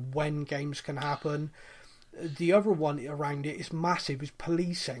around when games can happen. The other one around it is massive: is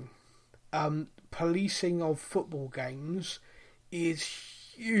policing. Policing of football games is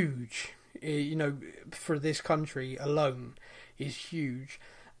huge. For this country alone, is huge.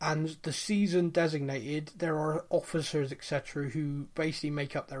 And the season designated, there are officers, etc., who basically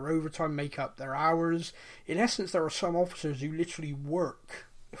make up their overtime, make up their hours. In essence, there are some officers who literally work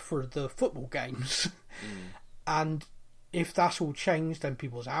for the football games. And if that's all changed, then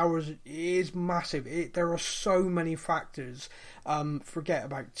people's hours is massive. There are so many factors. Forget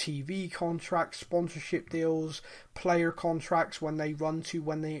about TV contracts, sponsorship deals, player contracts, when they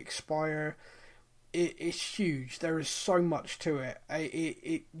when they expire. It's huge. There is so much to it.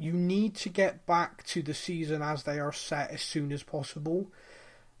 You need to get back to the season as they are set as soon as possible.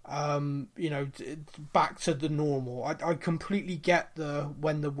 Back to the normal. I completely get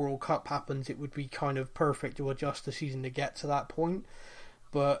when the World Cup happens, it would be kind of perfect to adjust the season to get to that point.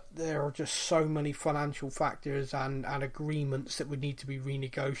 But there are just so many financial factors and agreements that would need to be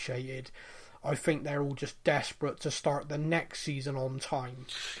renegotiated. I think they're all just desperate to start the next season on time.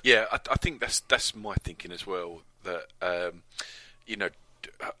 Yeah, I think that's my thinking as well. That I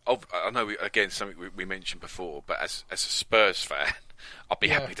know again something we mentioned before, but as a Spurs fan, I'd be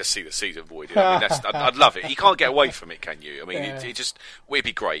happy to see the season voided. I'd love it. You can't get away from it, can you? I mean, it'd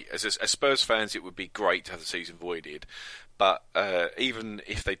be great. As Spurs fans, it would be great to have the season voided. But even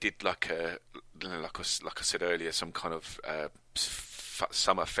if they did like I said earlier, some kind of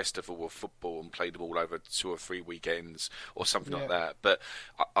summer festival of football and played them all over 2 or 3 weekends or something like that. But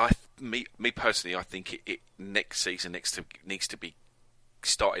me personally, I think it next season needs to be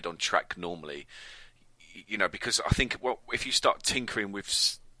started on track normally. Because I think if you start tinkering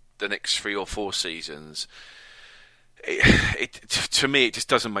with the next 3 or 4 seasons, to me it just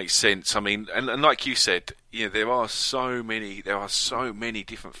doesn't make sense. I mean, and like you said, there are so many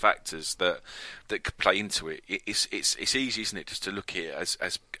different factors that could play into it. It's easy, isn't it, just to look at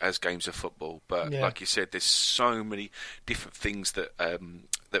it as games of football, but like you said, there's so many different things that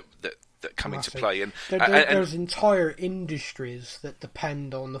come into play, and there's entire industries that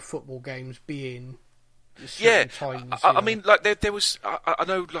depend on the football games being. I mean, like there was. I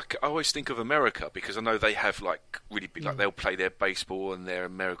know, like I always think of America because I know they have like really big. Like they'll play their baseball and their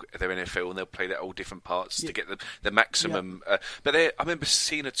NFL, and they'll play their all different parts to get the maximum. But I remember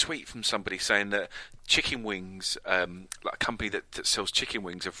seeing a tweet from somebody saying that chicken wings, like a company that sells chicken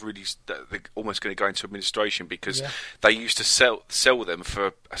wings, they're almost going to go into administration because they used to sell them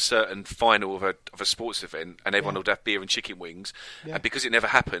for a certain final of a sports event, and everyone would have beer and chicken wings, and because it never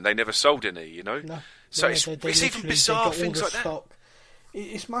happened, they never sold any. No. So it's even bizarre things like that.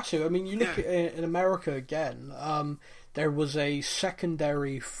 It's massive. I mean, you look at it in America again. There was a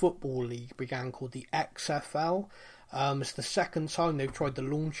secondary football league began called the XFL. It's the second time they've tried to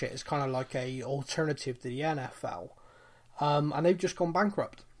launch it as kind of like a alternative to the NFL, and they've just gone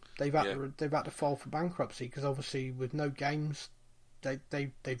bankrupt. They've had to file for bankruptcy because obviously with no games,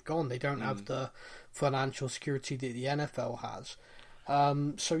 they've gone. They don't have the financial security that the NFL has.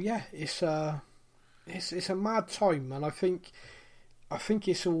 So yeah, it's a mad time, and I think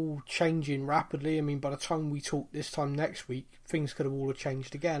it's all changing rapidly. I mean, by the time we talk this time next week, things could have all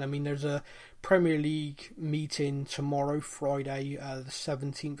changed again. I mean, there's a Premier League meeting tomorrow, Friday, the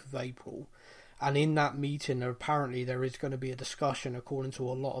 17th of April. And in that meeting, apparently there is going to be a discussion, according to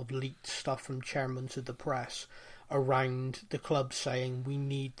a lot of leaked stuff from chairmen to the press, around the club saying we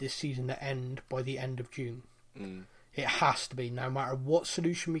need this season to end by the end of June. It has to be, no matter what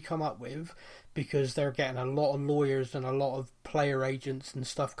solution we come up with, because they're getting a lot of lawyers and a lot of player agents and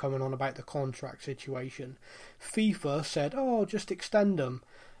stuff coming on about the contract situation. FIFA said, just extend them.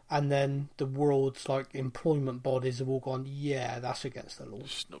 And then the world's employment bodies have all gone, yeah, that's against the law.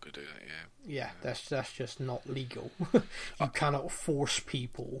 Just not going to do that, Yeah, that's just not legal. You cannot force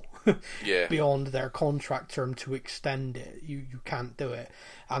people yeah. beyond their contract term to extend it. You can't do it.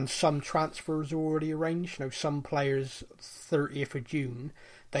 And some transfers are already arranged. Some players, 30th of June,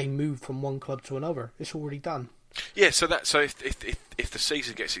 they move from one club to another. It's already done. Yeah, so if the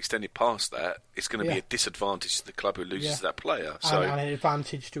season gets extended past that, it's going to be a disadvantage to the club who loses that player. So and an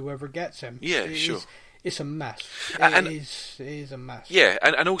advantage to whoever gets him. Yeah, sure. It's a mess. It is a mess. Yeah,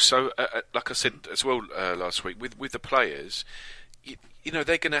 and also, like I said as well last week, with the players, they're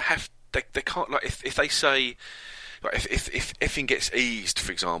going to have they can't if they say. If everything gets eased,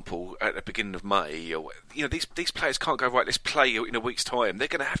 for example, at the beginning of May, or these players can't go right. Let's play in a week's time. They're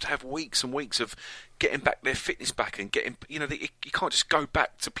going to have weeks and weeks of getting back their fitness back and getting. You can't just go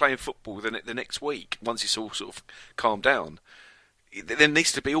back to playing football the next week once it's all sort of calmed down. There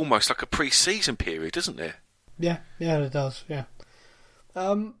needs to be almost like a pre-season period, doesn't there? Yeah, it does. Yeah,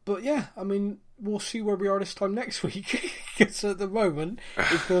 but yeah, I mean, we'll see where we are this time next week. Because at the moment,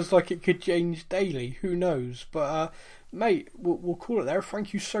 it feels like it could change daily. Who knows? But, mate, we'll call it there.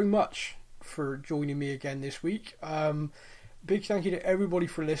 Thank you so much for joining me again this week. Big thank you to everybody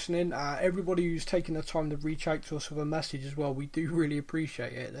for listening. Everybody who's taken the time to reach out to us with a message as well. We do really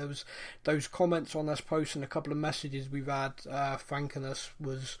appreciate it. There was those comments on this post and a couple of messages we've had thanking us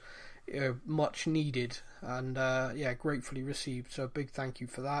was much needed and gratefully received. So a big thank you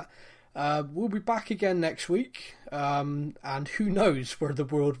for that. We'll be back again next week, and who knows where the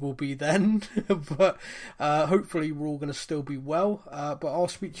world will be then. But hopefully we're all going to still be well. But I'll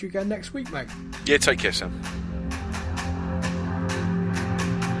speak to you again next week, mate. Yeah, take care, Sam.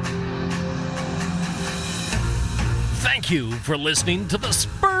 Thank you for listening to the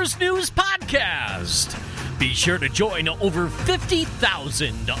Spurs News Podcast. Be sure to join over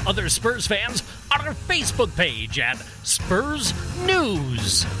 50,000 other Spurs fans on our Facebook page at Spurs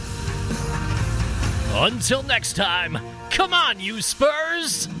News. Until next time, come on, you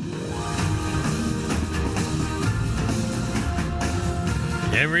Spurs!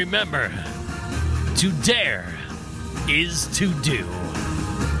 And remember, to dare is to do.